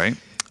 right?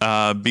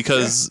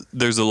 Because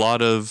there's a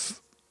lot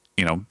of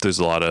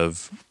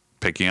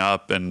picking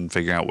up and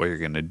figuring out what you're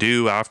going to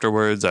do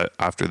afterwards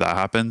after that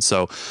happens.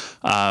 So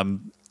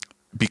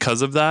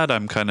because of that,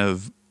 it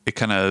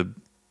kind of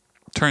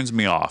turns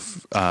me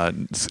off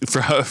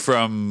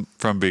from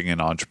being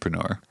an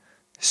entrepreneur.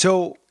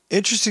 So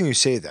interesting you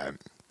say that.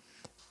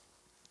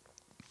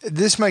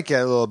 This might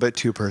get a little bit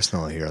too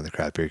personal here on the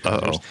Craft Beer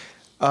Converse.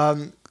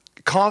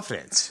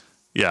 Confidence.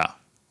 Yeah.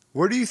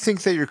 Where do you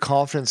think that your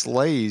confidence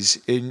lays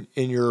in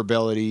your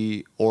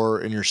ability or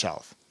in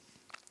yourself?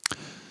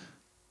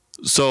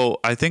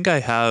 So I think I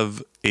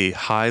have a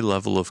high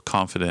level of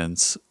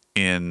confidence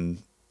in,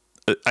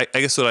 I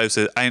guess what I would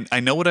say, I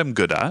know what I'm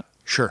good at.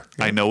 Sure.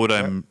 Yeah. I know what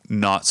I'm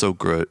not so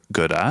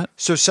good at.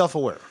 So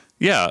self-aware.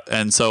 Yeah.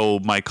 And so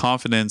my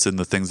confidence in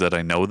the things that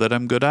I know that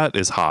I'm good at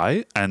is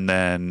high. And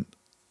then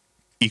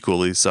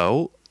equally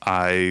so,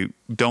 I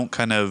don't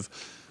kind of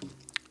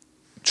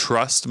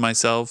trust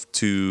myself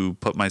to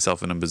put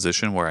myself in a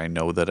position where I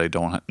know that I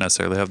don't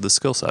necessarily have the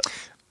skill set.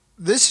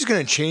 This is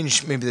going to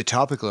change maybe the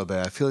topic a little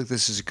bit. I feel like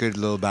this is a good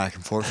little back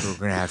and forth we're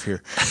going to have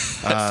here.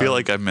 I feel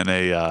like I'm in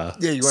a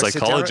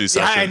psychology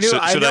session.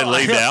 Yeah, should I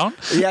lay down?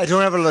 Yeah, I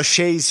don't have a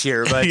lachaise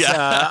here, but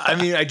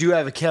I do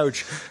have a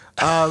couch.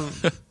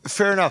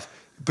 Fair enough.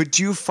 But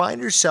do you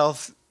find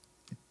yourself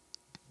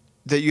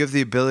that you have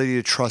the ability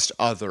to trust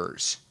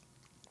others?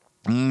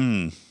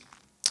 And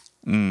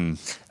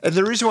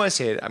the reason why I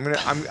say it, I'm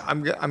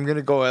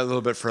gonna go a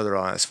little bit further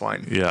on this.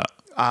 Fine. Yeah.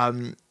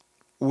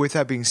 With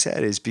that being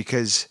said, is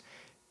because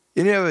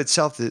in and of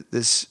itself,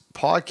 this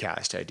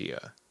podcast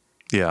idea,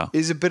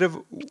 is a bit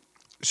of,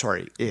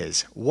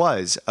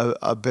 was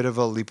a bit of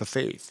a leap of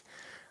faith,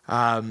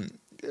 a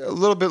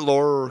little bit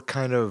lower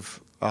kind of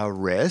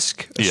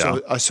risk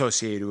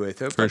associated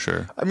with it. For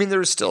sure. I mean, there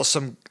was still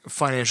some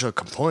financial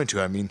component to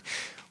it. I mean,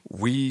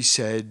 we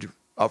said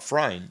up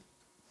front,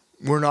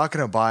 we're not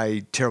going to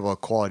buy terrible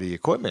quality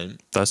equipment.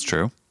 That's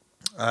true.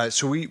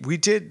 So we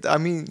did. I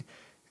mean,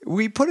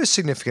 we put a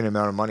significant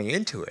amount of money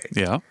into it.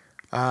 Yeah.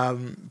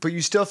 But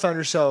you still found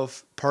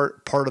yourself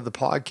part of the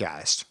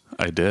podcast.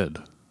 I did.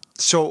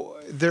 So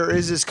there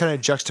is this kind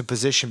of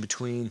juxtaposition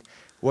between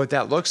what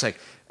that looks like.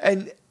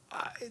 And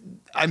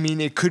I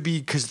mean, it could be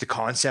because the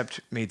concept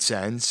made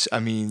sense. I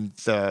mean,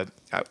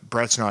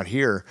 Brett's not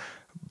here.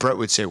 Brett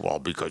would say, well,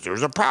 because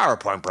there's a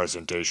PowerPoint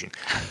presentation.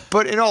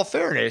 But in all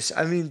fairness,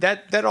 I mean,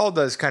 that all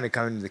does kind of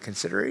come into the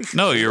consideration.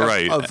 No, you're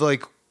right. Of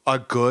like a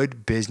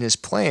good business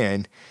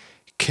plan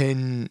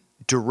can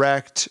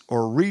direct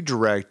or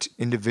redirect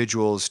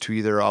individuals to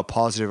either a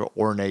positive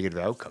or negative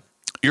outcome.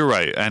 You're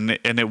right. And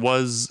it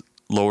was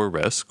lower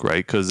risk,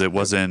 right? Because it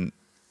wasn't,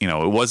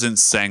 it wasn't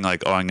saying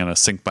like, oh, I'm going to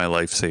sink my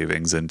life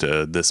savings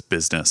into this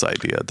business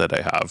idea that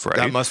I have, right?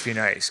 That must be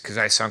nice because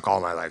I sunk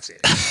all my life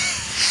savings.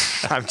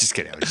 I'm just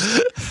kidding.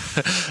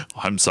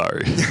 I'm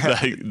sorry.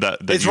 that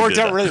it's worked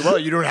out really well.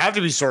 You don't have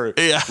to be sorry.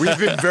 Yeah. We've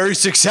been very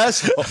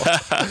successful.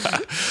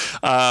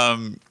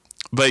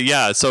 But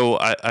yeah, so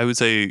I would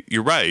say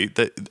you're right.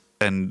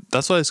 And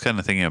that's what I was kind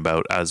of thinking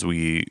about as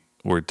we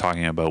were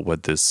talking about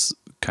what this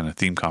kind of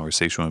theme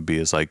conversation would be,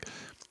 is like,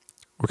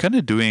 we're kind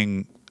of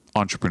doing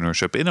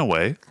entrepreneurship in a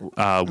way with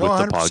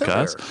the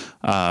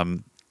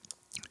podcast.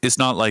 It's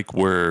not like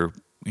we're,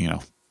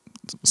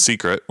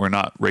 secret. We're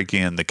not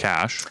raking in the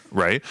cash,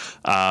 right?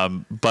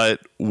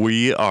 But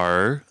we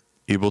are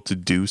able to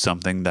do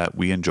something that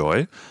we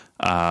enjoy,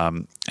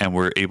 and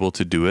we're able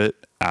to do it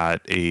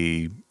at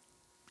a,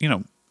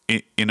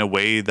 in a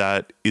way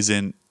that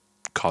isn't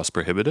cost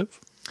prohibitive.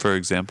 For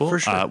example, For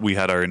sure. We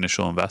had our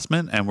initial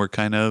investment, and we're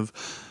kind of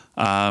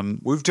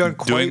we've done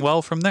doing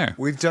well from there.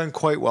 We've done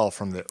quite well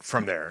from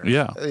there.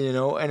 Yeah,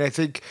 and I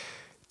think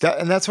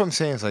that's what I'm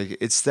saying. Is like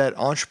it's that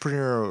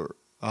entrepreneur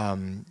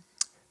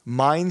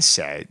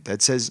mindset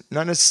that says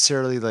not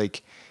necessarily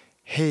like,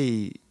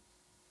 hey,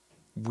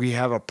 we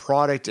have a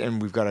product and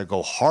we've got to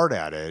go hard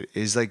at it.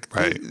 Is like,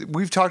 right.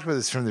 We've talked about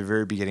this from the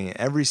very beginning.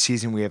 Every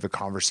season we have a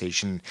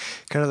conversation,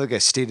 kind of like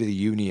a state of the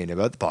union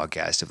about the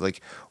podcast of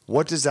like,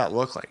 what does that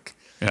look like?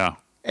 Yeah.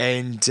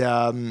 And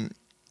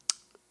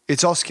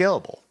it's all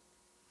scalable.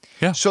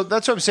 Yeah. So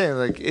that's what I'm saying.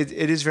 Like it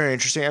is very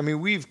interesting. I mean,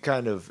 we've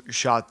kind of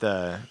shot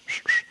a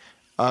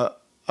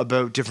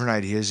about different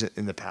ideas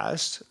in the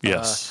past.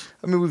 Yes.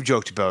 I mean, we've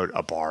joked about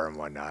a bar and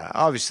whatnot.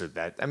 Obviously,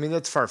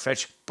 that's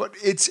far-fetched, but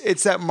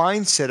it's that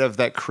mindset of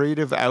that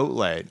creative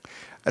outlet.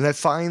 And I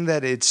find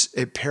that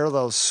it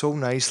parallels so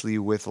nicely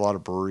with a lot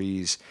of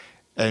breweries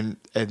and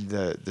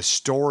the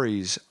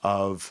stories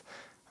of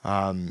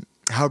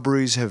how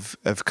breweries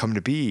have come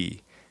to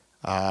be.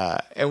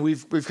 And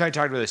we've kind of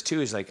talked about this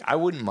too, is like, I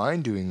wouldn't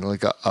mind doing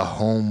like a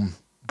home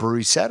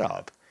brewery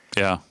setup.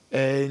 Yeah.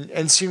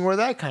 And seeing where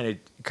that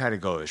kind of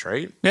goes,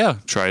 right? Yeah,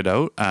 try it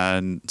out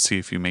and see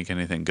if you make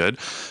anything good.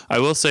 I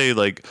will say,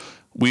 like,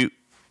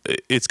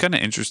 it's kind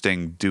of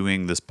interesting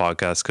doing this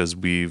podcast because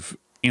we've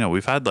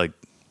had like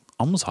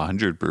almost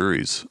 100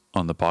 breweries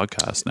on the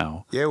podcast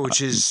now. Yeah,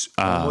 which is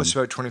almost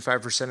about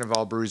 25% of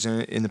all breweries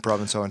in the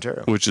province of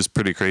Ontario. Which is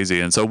pretty crazy.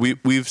 And so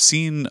we've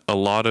seen a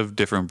lot of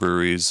different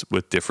breweries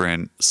with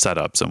different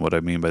setups. And what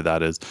I mean by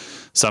that is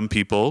some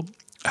people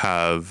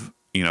have,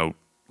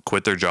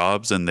 quit their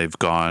jobs and they've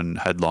gone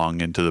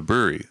headlong into the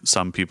brewery.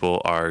 Some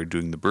people are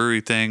doing the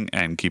brewery thing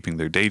and keeping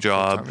their day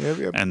job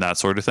and that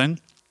sort of thing.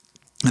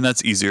 And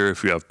that's easier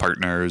if you have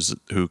partners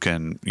who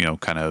can,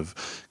 kind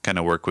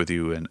of work with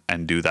you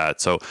and do that.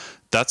 So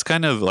that's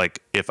kind of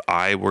like, if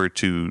I were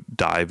to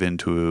dive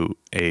into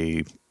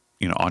a,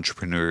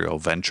 entrepreneurial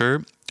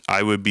venture,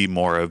 I would be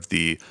more of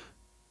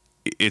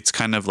it's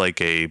kind of like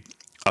a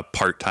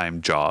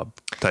part-time job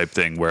type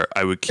thing where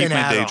I would keep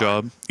my day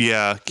job.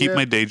 Yeah. Keep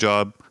my day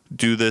job,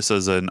 do this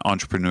as an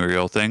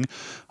entrepreneurial thing.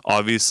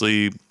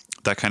 Obviously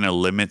that kind of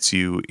limits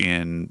you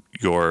in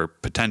your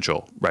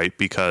potential, right?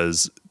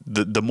 Because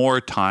the more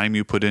time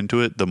you put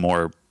into it, the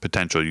more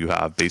potential you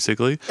have,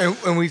 basically.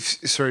 And we've,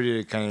 sorry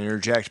to kind of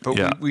interject,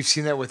 but we've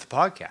seen that with the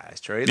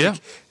podcast, right? Yeah.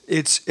 Like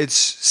it's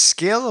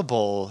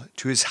scalable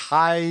to as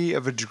high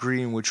of a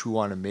degree in which we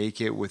want to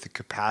make it with the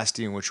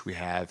capacity in which we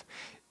have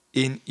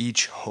in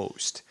each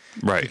host.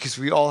 Right. Because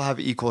we all have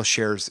equal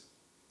shares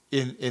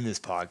in this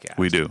podcast.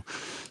 We do.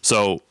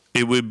 So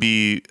it would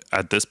be,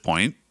 at this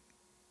point,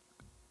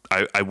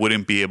 I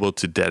wouldn't be able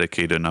to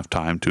dedicate enough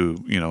time to,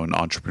 an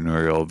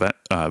entrepreneurial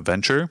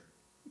venture,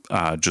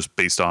 just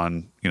based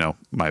on,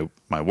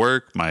 my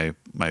work, my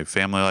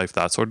family life,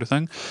 that sort of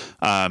thing.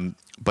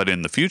 But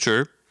in the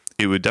future,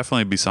 it would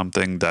definitely be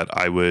something that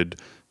I would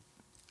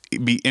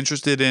be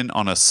interested in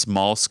on a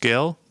small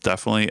scale,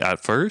 definitely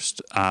at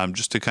first,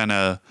 just to kind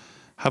of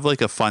have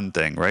like a fun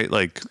thing, right?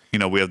 Like,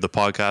 we have the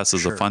podcast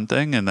as a fun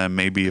thing. And then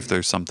maybe if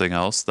there's something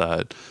else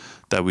that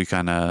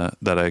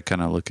I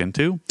kind of look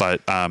into,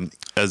 but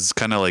as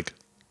kind of like,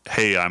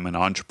 hey, I'm an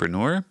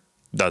entrepreneur,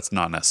 that's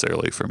not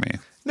necessarily for me.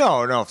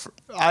 No,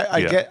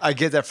 I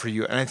get that for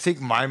you, and I think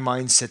my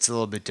mindset's a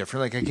little bit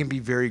different. Like, I can be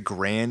very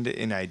grand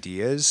in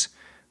ideas,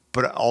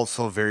 but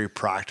also very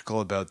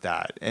practical about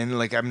that. And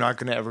like, I'm not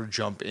going to ever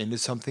jump into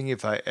something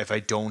if I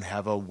don't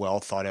have a well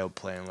thought out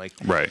plan. Like,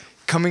 right,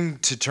 coming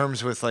to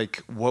terms with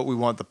like what we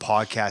want the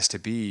podcast to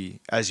be,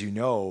 as you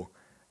know.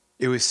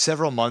 It was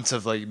several months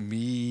of like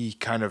me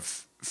kind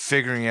of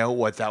figuring out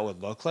what that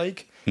would look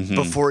like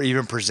before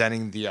even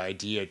presenting the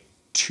idea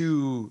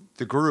to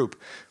the group,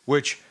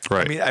 which,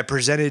 I mean, I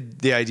presented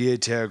the idea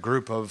to a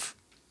group of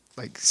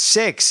like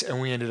 6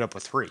 and we ended up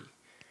with 3.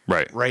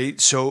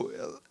 Right. So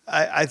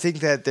I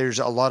think that there's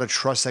a lot of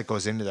trust that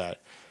goes into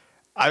that.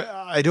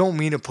 I don't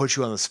mean to put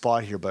you on the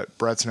spot here, but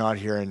Brett's not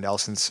here and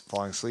Nelson's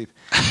falling asleep.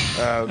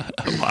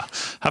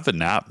 Have a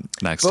nap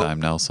next time,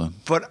 Nelson.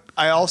 But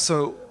I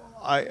also...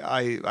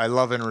 I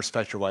love and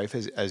respect your wife,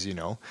 as you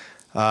know.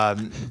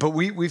 But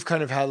we've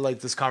kind of had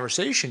like this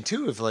conversation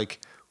too of like,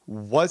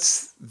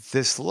 what's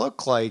this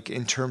look like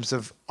in terms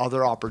of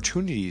other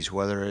opportunities,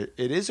 whether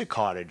it is a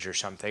cottage or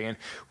something. And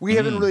we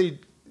haven't really,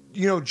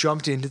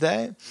 jumped into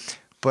that.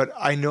 But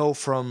I know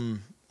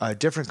from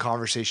different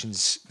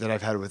conversations that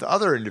I've had with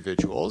other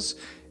individuals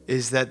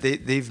is that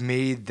they've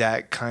made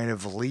that kind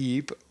of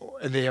leap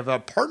and they have a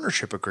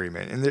partnership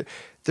agreement. And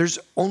there's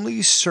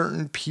only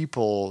certain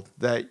people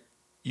that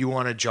you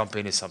want to jump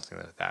into something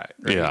like that.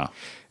 Right? Yeah.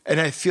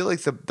 And I feel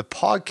like the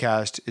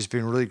podcast has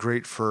been really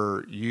great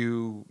for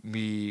you,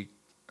 me,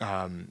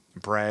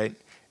 Brett,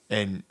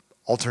 and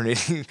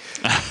alternating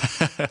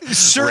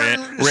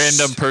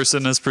random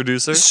person as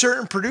producer.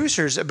 Certain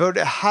producers about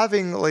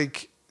having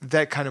like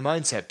that kind of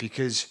mindset,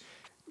 because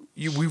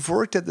we've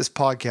worked at this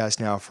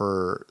podcast now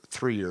for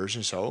 3 years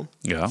or so.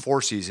 Yeah.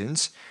 4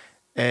 seasons.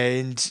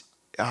 And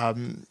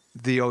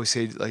they always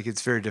say like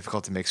it's very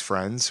difficult to mix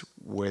friends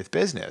with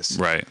business.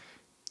 Right.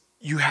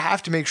 You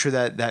have to make sure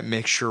that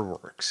mixture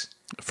works.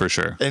 For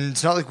sure. And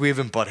it's not like we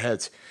haven't butt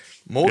heads.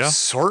 Most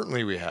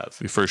certainly we have.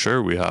 For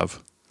sure we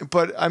have.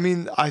 But I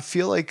mean, I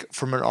feel like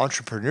from an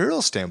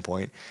entrepreneurial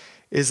standpoint,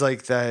 is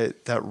like that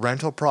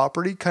rental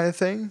property kind of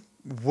thing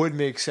would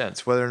make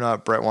sense. Whether or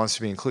not Brett wants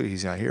to be included,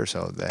 he's not here,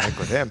 so the heck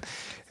with him.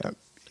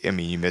 I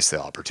mean, you missed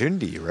the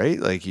opportunity, right?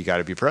 Like, you got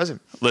to be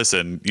present.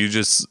 Listen, you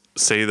just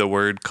say the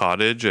word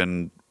cottage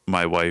and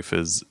my wife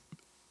is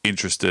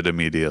interested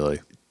immediately.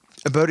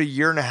 About 1.5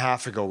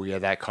 years ago, we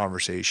had that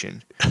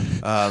conversation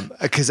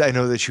because I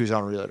know that she was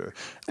on Realtor.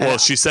 Well,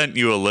 she sent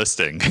you a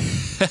listing.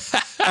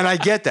 And I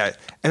get that.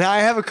 And I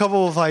have a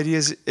couple of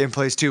ideas in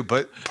place too.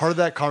 But part of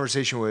that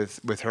conversation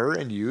with her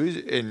and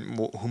you and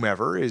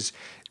whomever is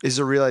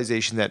a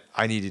realization that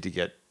I needed to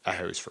get a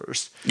house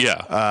first.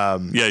 Yeah.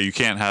 You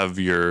can't have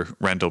your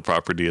rental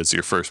property as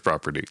your first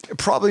property.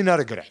 Probably not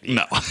a good idea.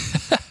 No.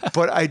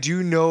 But I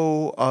do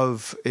know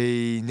of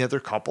another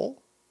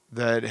couple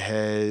that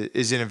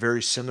is in a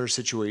very similar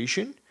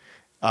situation.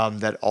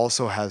 That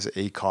also has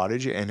a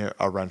cottage and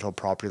a rental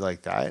property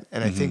like that.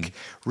 And I think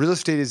real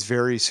estate is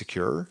very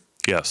secure.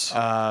 Yes.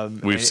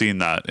 We've seen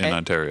that in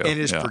Ontario. And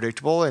it's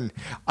predictable. And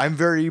I'm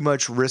very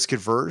much risk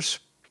adverse,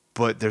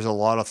 but there's a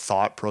lot of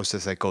thought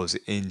process that goes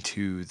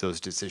into those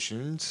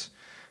decisions.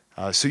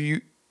 So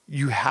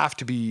you have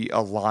to be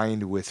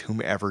aligned with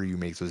whomever you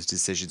make those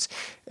decisions.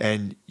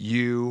 And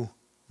you,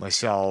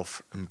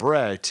 myself, and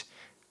Brett,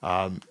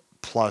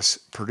 plus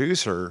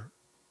producer,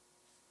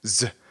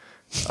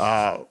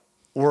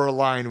 we're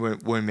aligned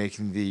when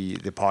making the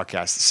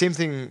podcast. Same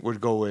thing would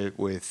go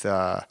with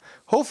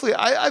hopefully,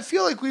 I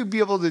feel like we'd be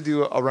able to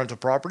do a rental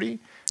property.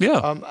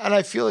 Yeah. And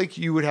I feel like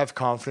you would have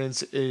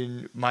confidence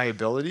in my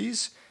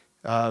abilities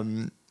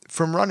from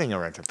running a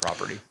rental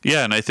property.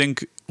 Yeah. And I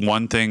think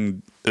one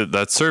thing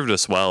that served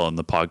us well on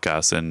the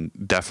podcast and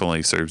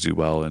definitely serves you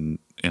well in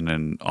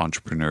an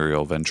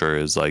entrepreneurial venture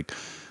is like,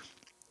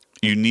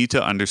 you need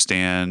to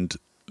understand,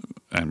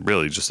 and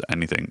really just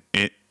anything,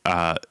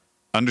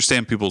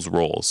 understand people's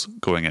roles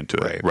going into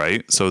it,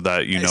 right? So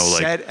that,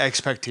 set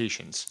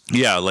expectations.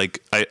 Yeah.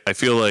 Like I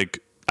feel like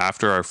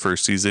after our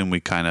first season, we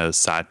kind of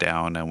sat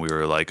down and we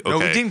were like, okay. No,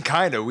 we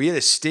didn't we had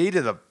a state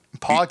of the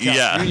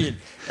podcast union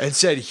and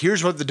said,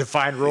 here's what the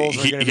defined roles are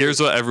going to be. Here's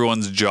what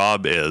everyone's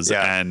job is.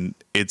 Yeah. And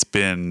it's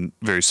been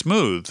very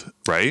smooth,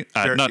 right?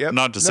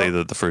 Not to say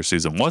that the first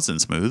season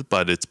wasn't smooth,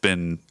 but it's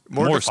been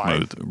more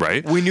smooth,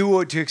 right? We knew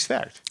what to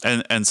expect.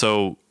 And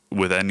so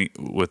with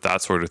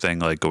that sort of thing,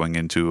 like going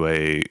into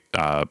a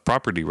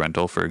property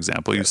rental, for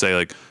example, you say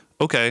like,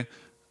 okay,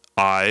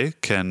 I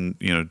can,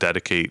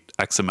 dedicate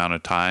X amount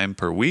of time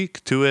per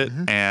week to it.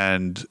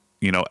 And,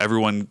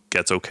 everyone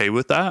gets okay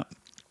with that.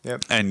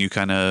 Yep. And you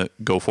kind of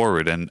go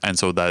forward. And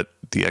so that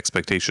the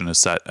expectation is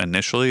set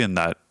initially, and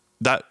that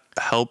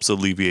helps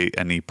alleviate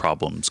any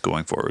problems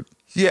going forward.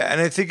 Yeah.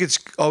 And I think it's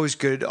always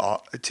good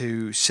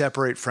to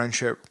separate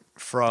friendship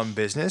from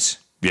business.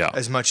 Yeah.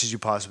 As much as you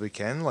possibly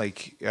can.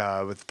 Like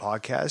with the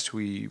podcast,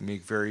 we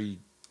make very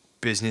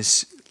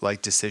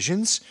business-like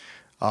decisions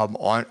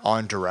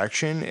on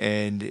direction,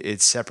 and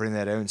it's separating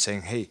that out and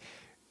saying, hey,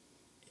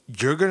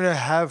 you're going to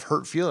have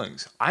hurt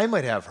feelings. I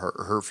might have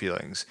hurt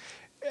feelings.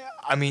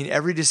 I mean,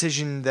 every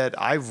decision that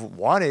I've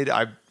wanted,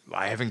 I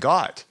haven't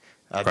got.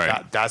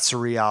 That's the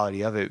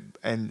reality of it,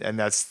 and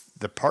that's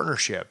the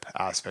partnership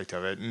aspect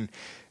of it. And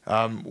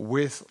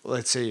with,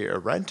 let's say, a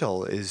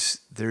rental,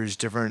 there's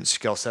different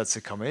skill sets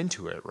that come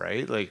into it,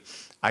 right? Like,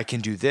 I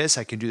can do this,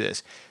 I can do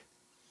this.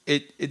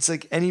 It's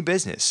like any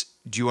business.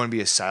 Do you want to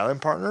be a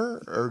silent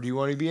partner or do you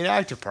want to be an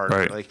active partner?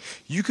 Right. Like,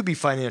 you could be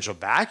financial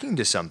backing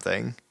to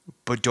something,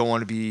 but don't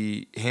want to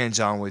be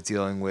hands-on with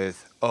dealing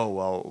with,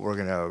 we're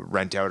going to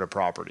rent out a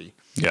property.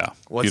 Yeah.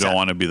 You don't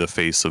want to be the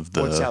face of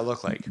the... What's that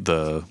look like?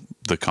 The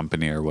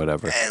company or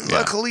whatever. And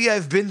luckily,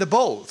 I've been to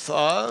both.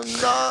 On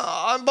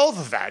both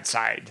of that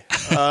side.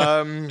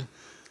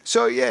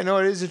 So, yeah, no,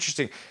 it is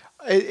interesting.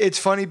 It's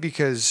funny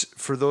because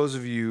for those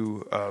of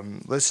you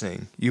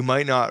listening, you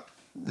might not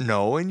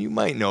know, and you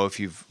might know if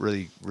you've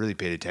really, really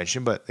paid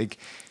attention, but like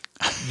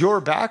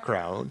your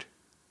background,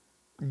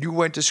 you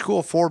went to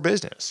school for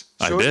business.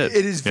 So I did.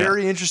 It is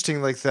very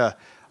interesting, like the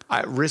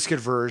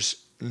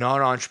risk-adverse,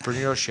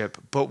 non-entrepreneurship,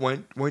 but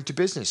went to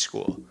business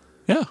school.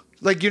 Yeah.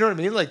 Like, you know what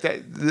I mean? Like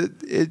that,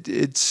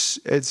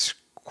 it's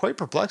quite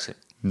perplexing.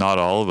 Not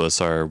all of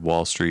us are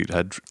Wall Street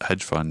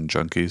hedge fund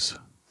junkies.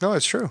 No,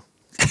 it's true.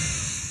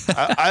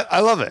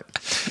 I love it.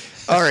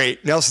 All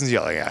right, Nelson's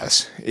yelling at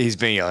us. He's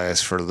been yelling at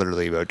us for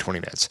literally about 20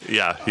 minutes.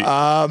 Yeah,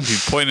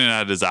 he's pointing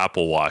at his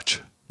Apple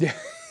Watch.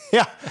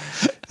 Yeah.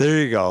 There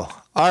you go.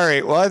 All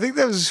right. Well, I think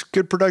that was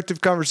good,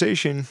 productive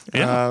conversation.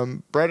 Yeah.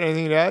 Brett,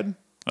 anything to add?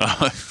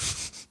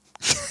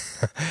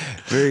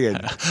 Very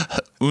good.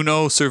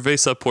 Uno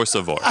cerveza por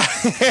favor.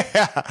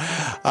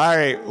 All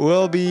right.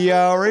 We'll be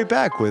right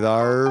back with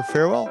our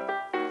farewell.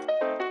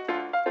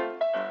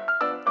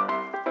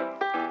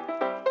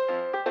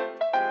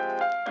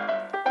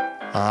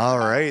 All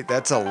right.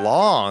 That's a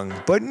long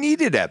but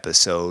needed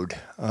episode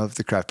of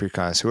the Craft Beer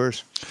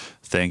Connoisseurs.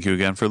 Thank you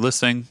again for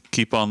listening.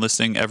 Keep on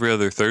listening every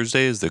other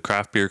Thursday as the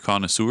Craft Beer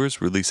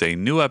Connoisseurs release a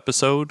new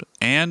episode,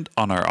 and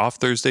on our off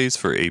Thursdays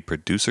for a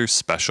producer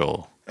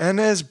special. And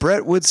as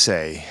Brett would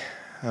say,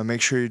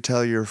 make sure you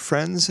tell your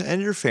friends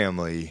and your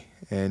family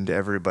and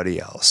everybody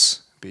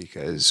else,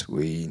 because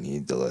we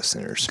need the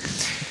listeners.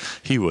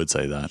 He would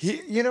say that.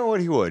 You know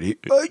what he would?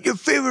 Your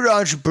favorite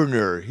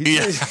entrepreneur.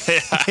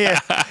 Yeah.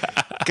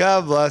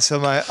 God bless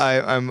him.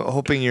 I'm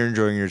hoping you're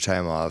enjoying your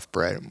time off,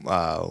 Brett.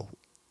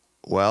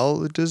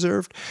 Well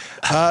deserved.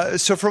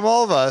 So from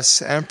all of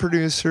us and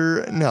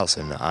producer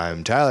Nelson,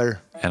 I'm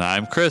Tyler. And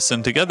I'm Chris,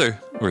 and together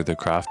we're the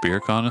Craft Beer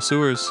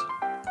Connoisseurs.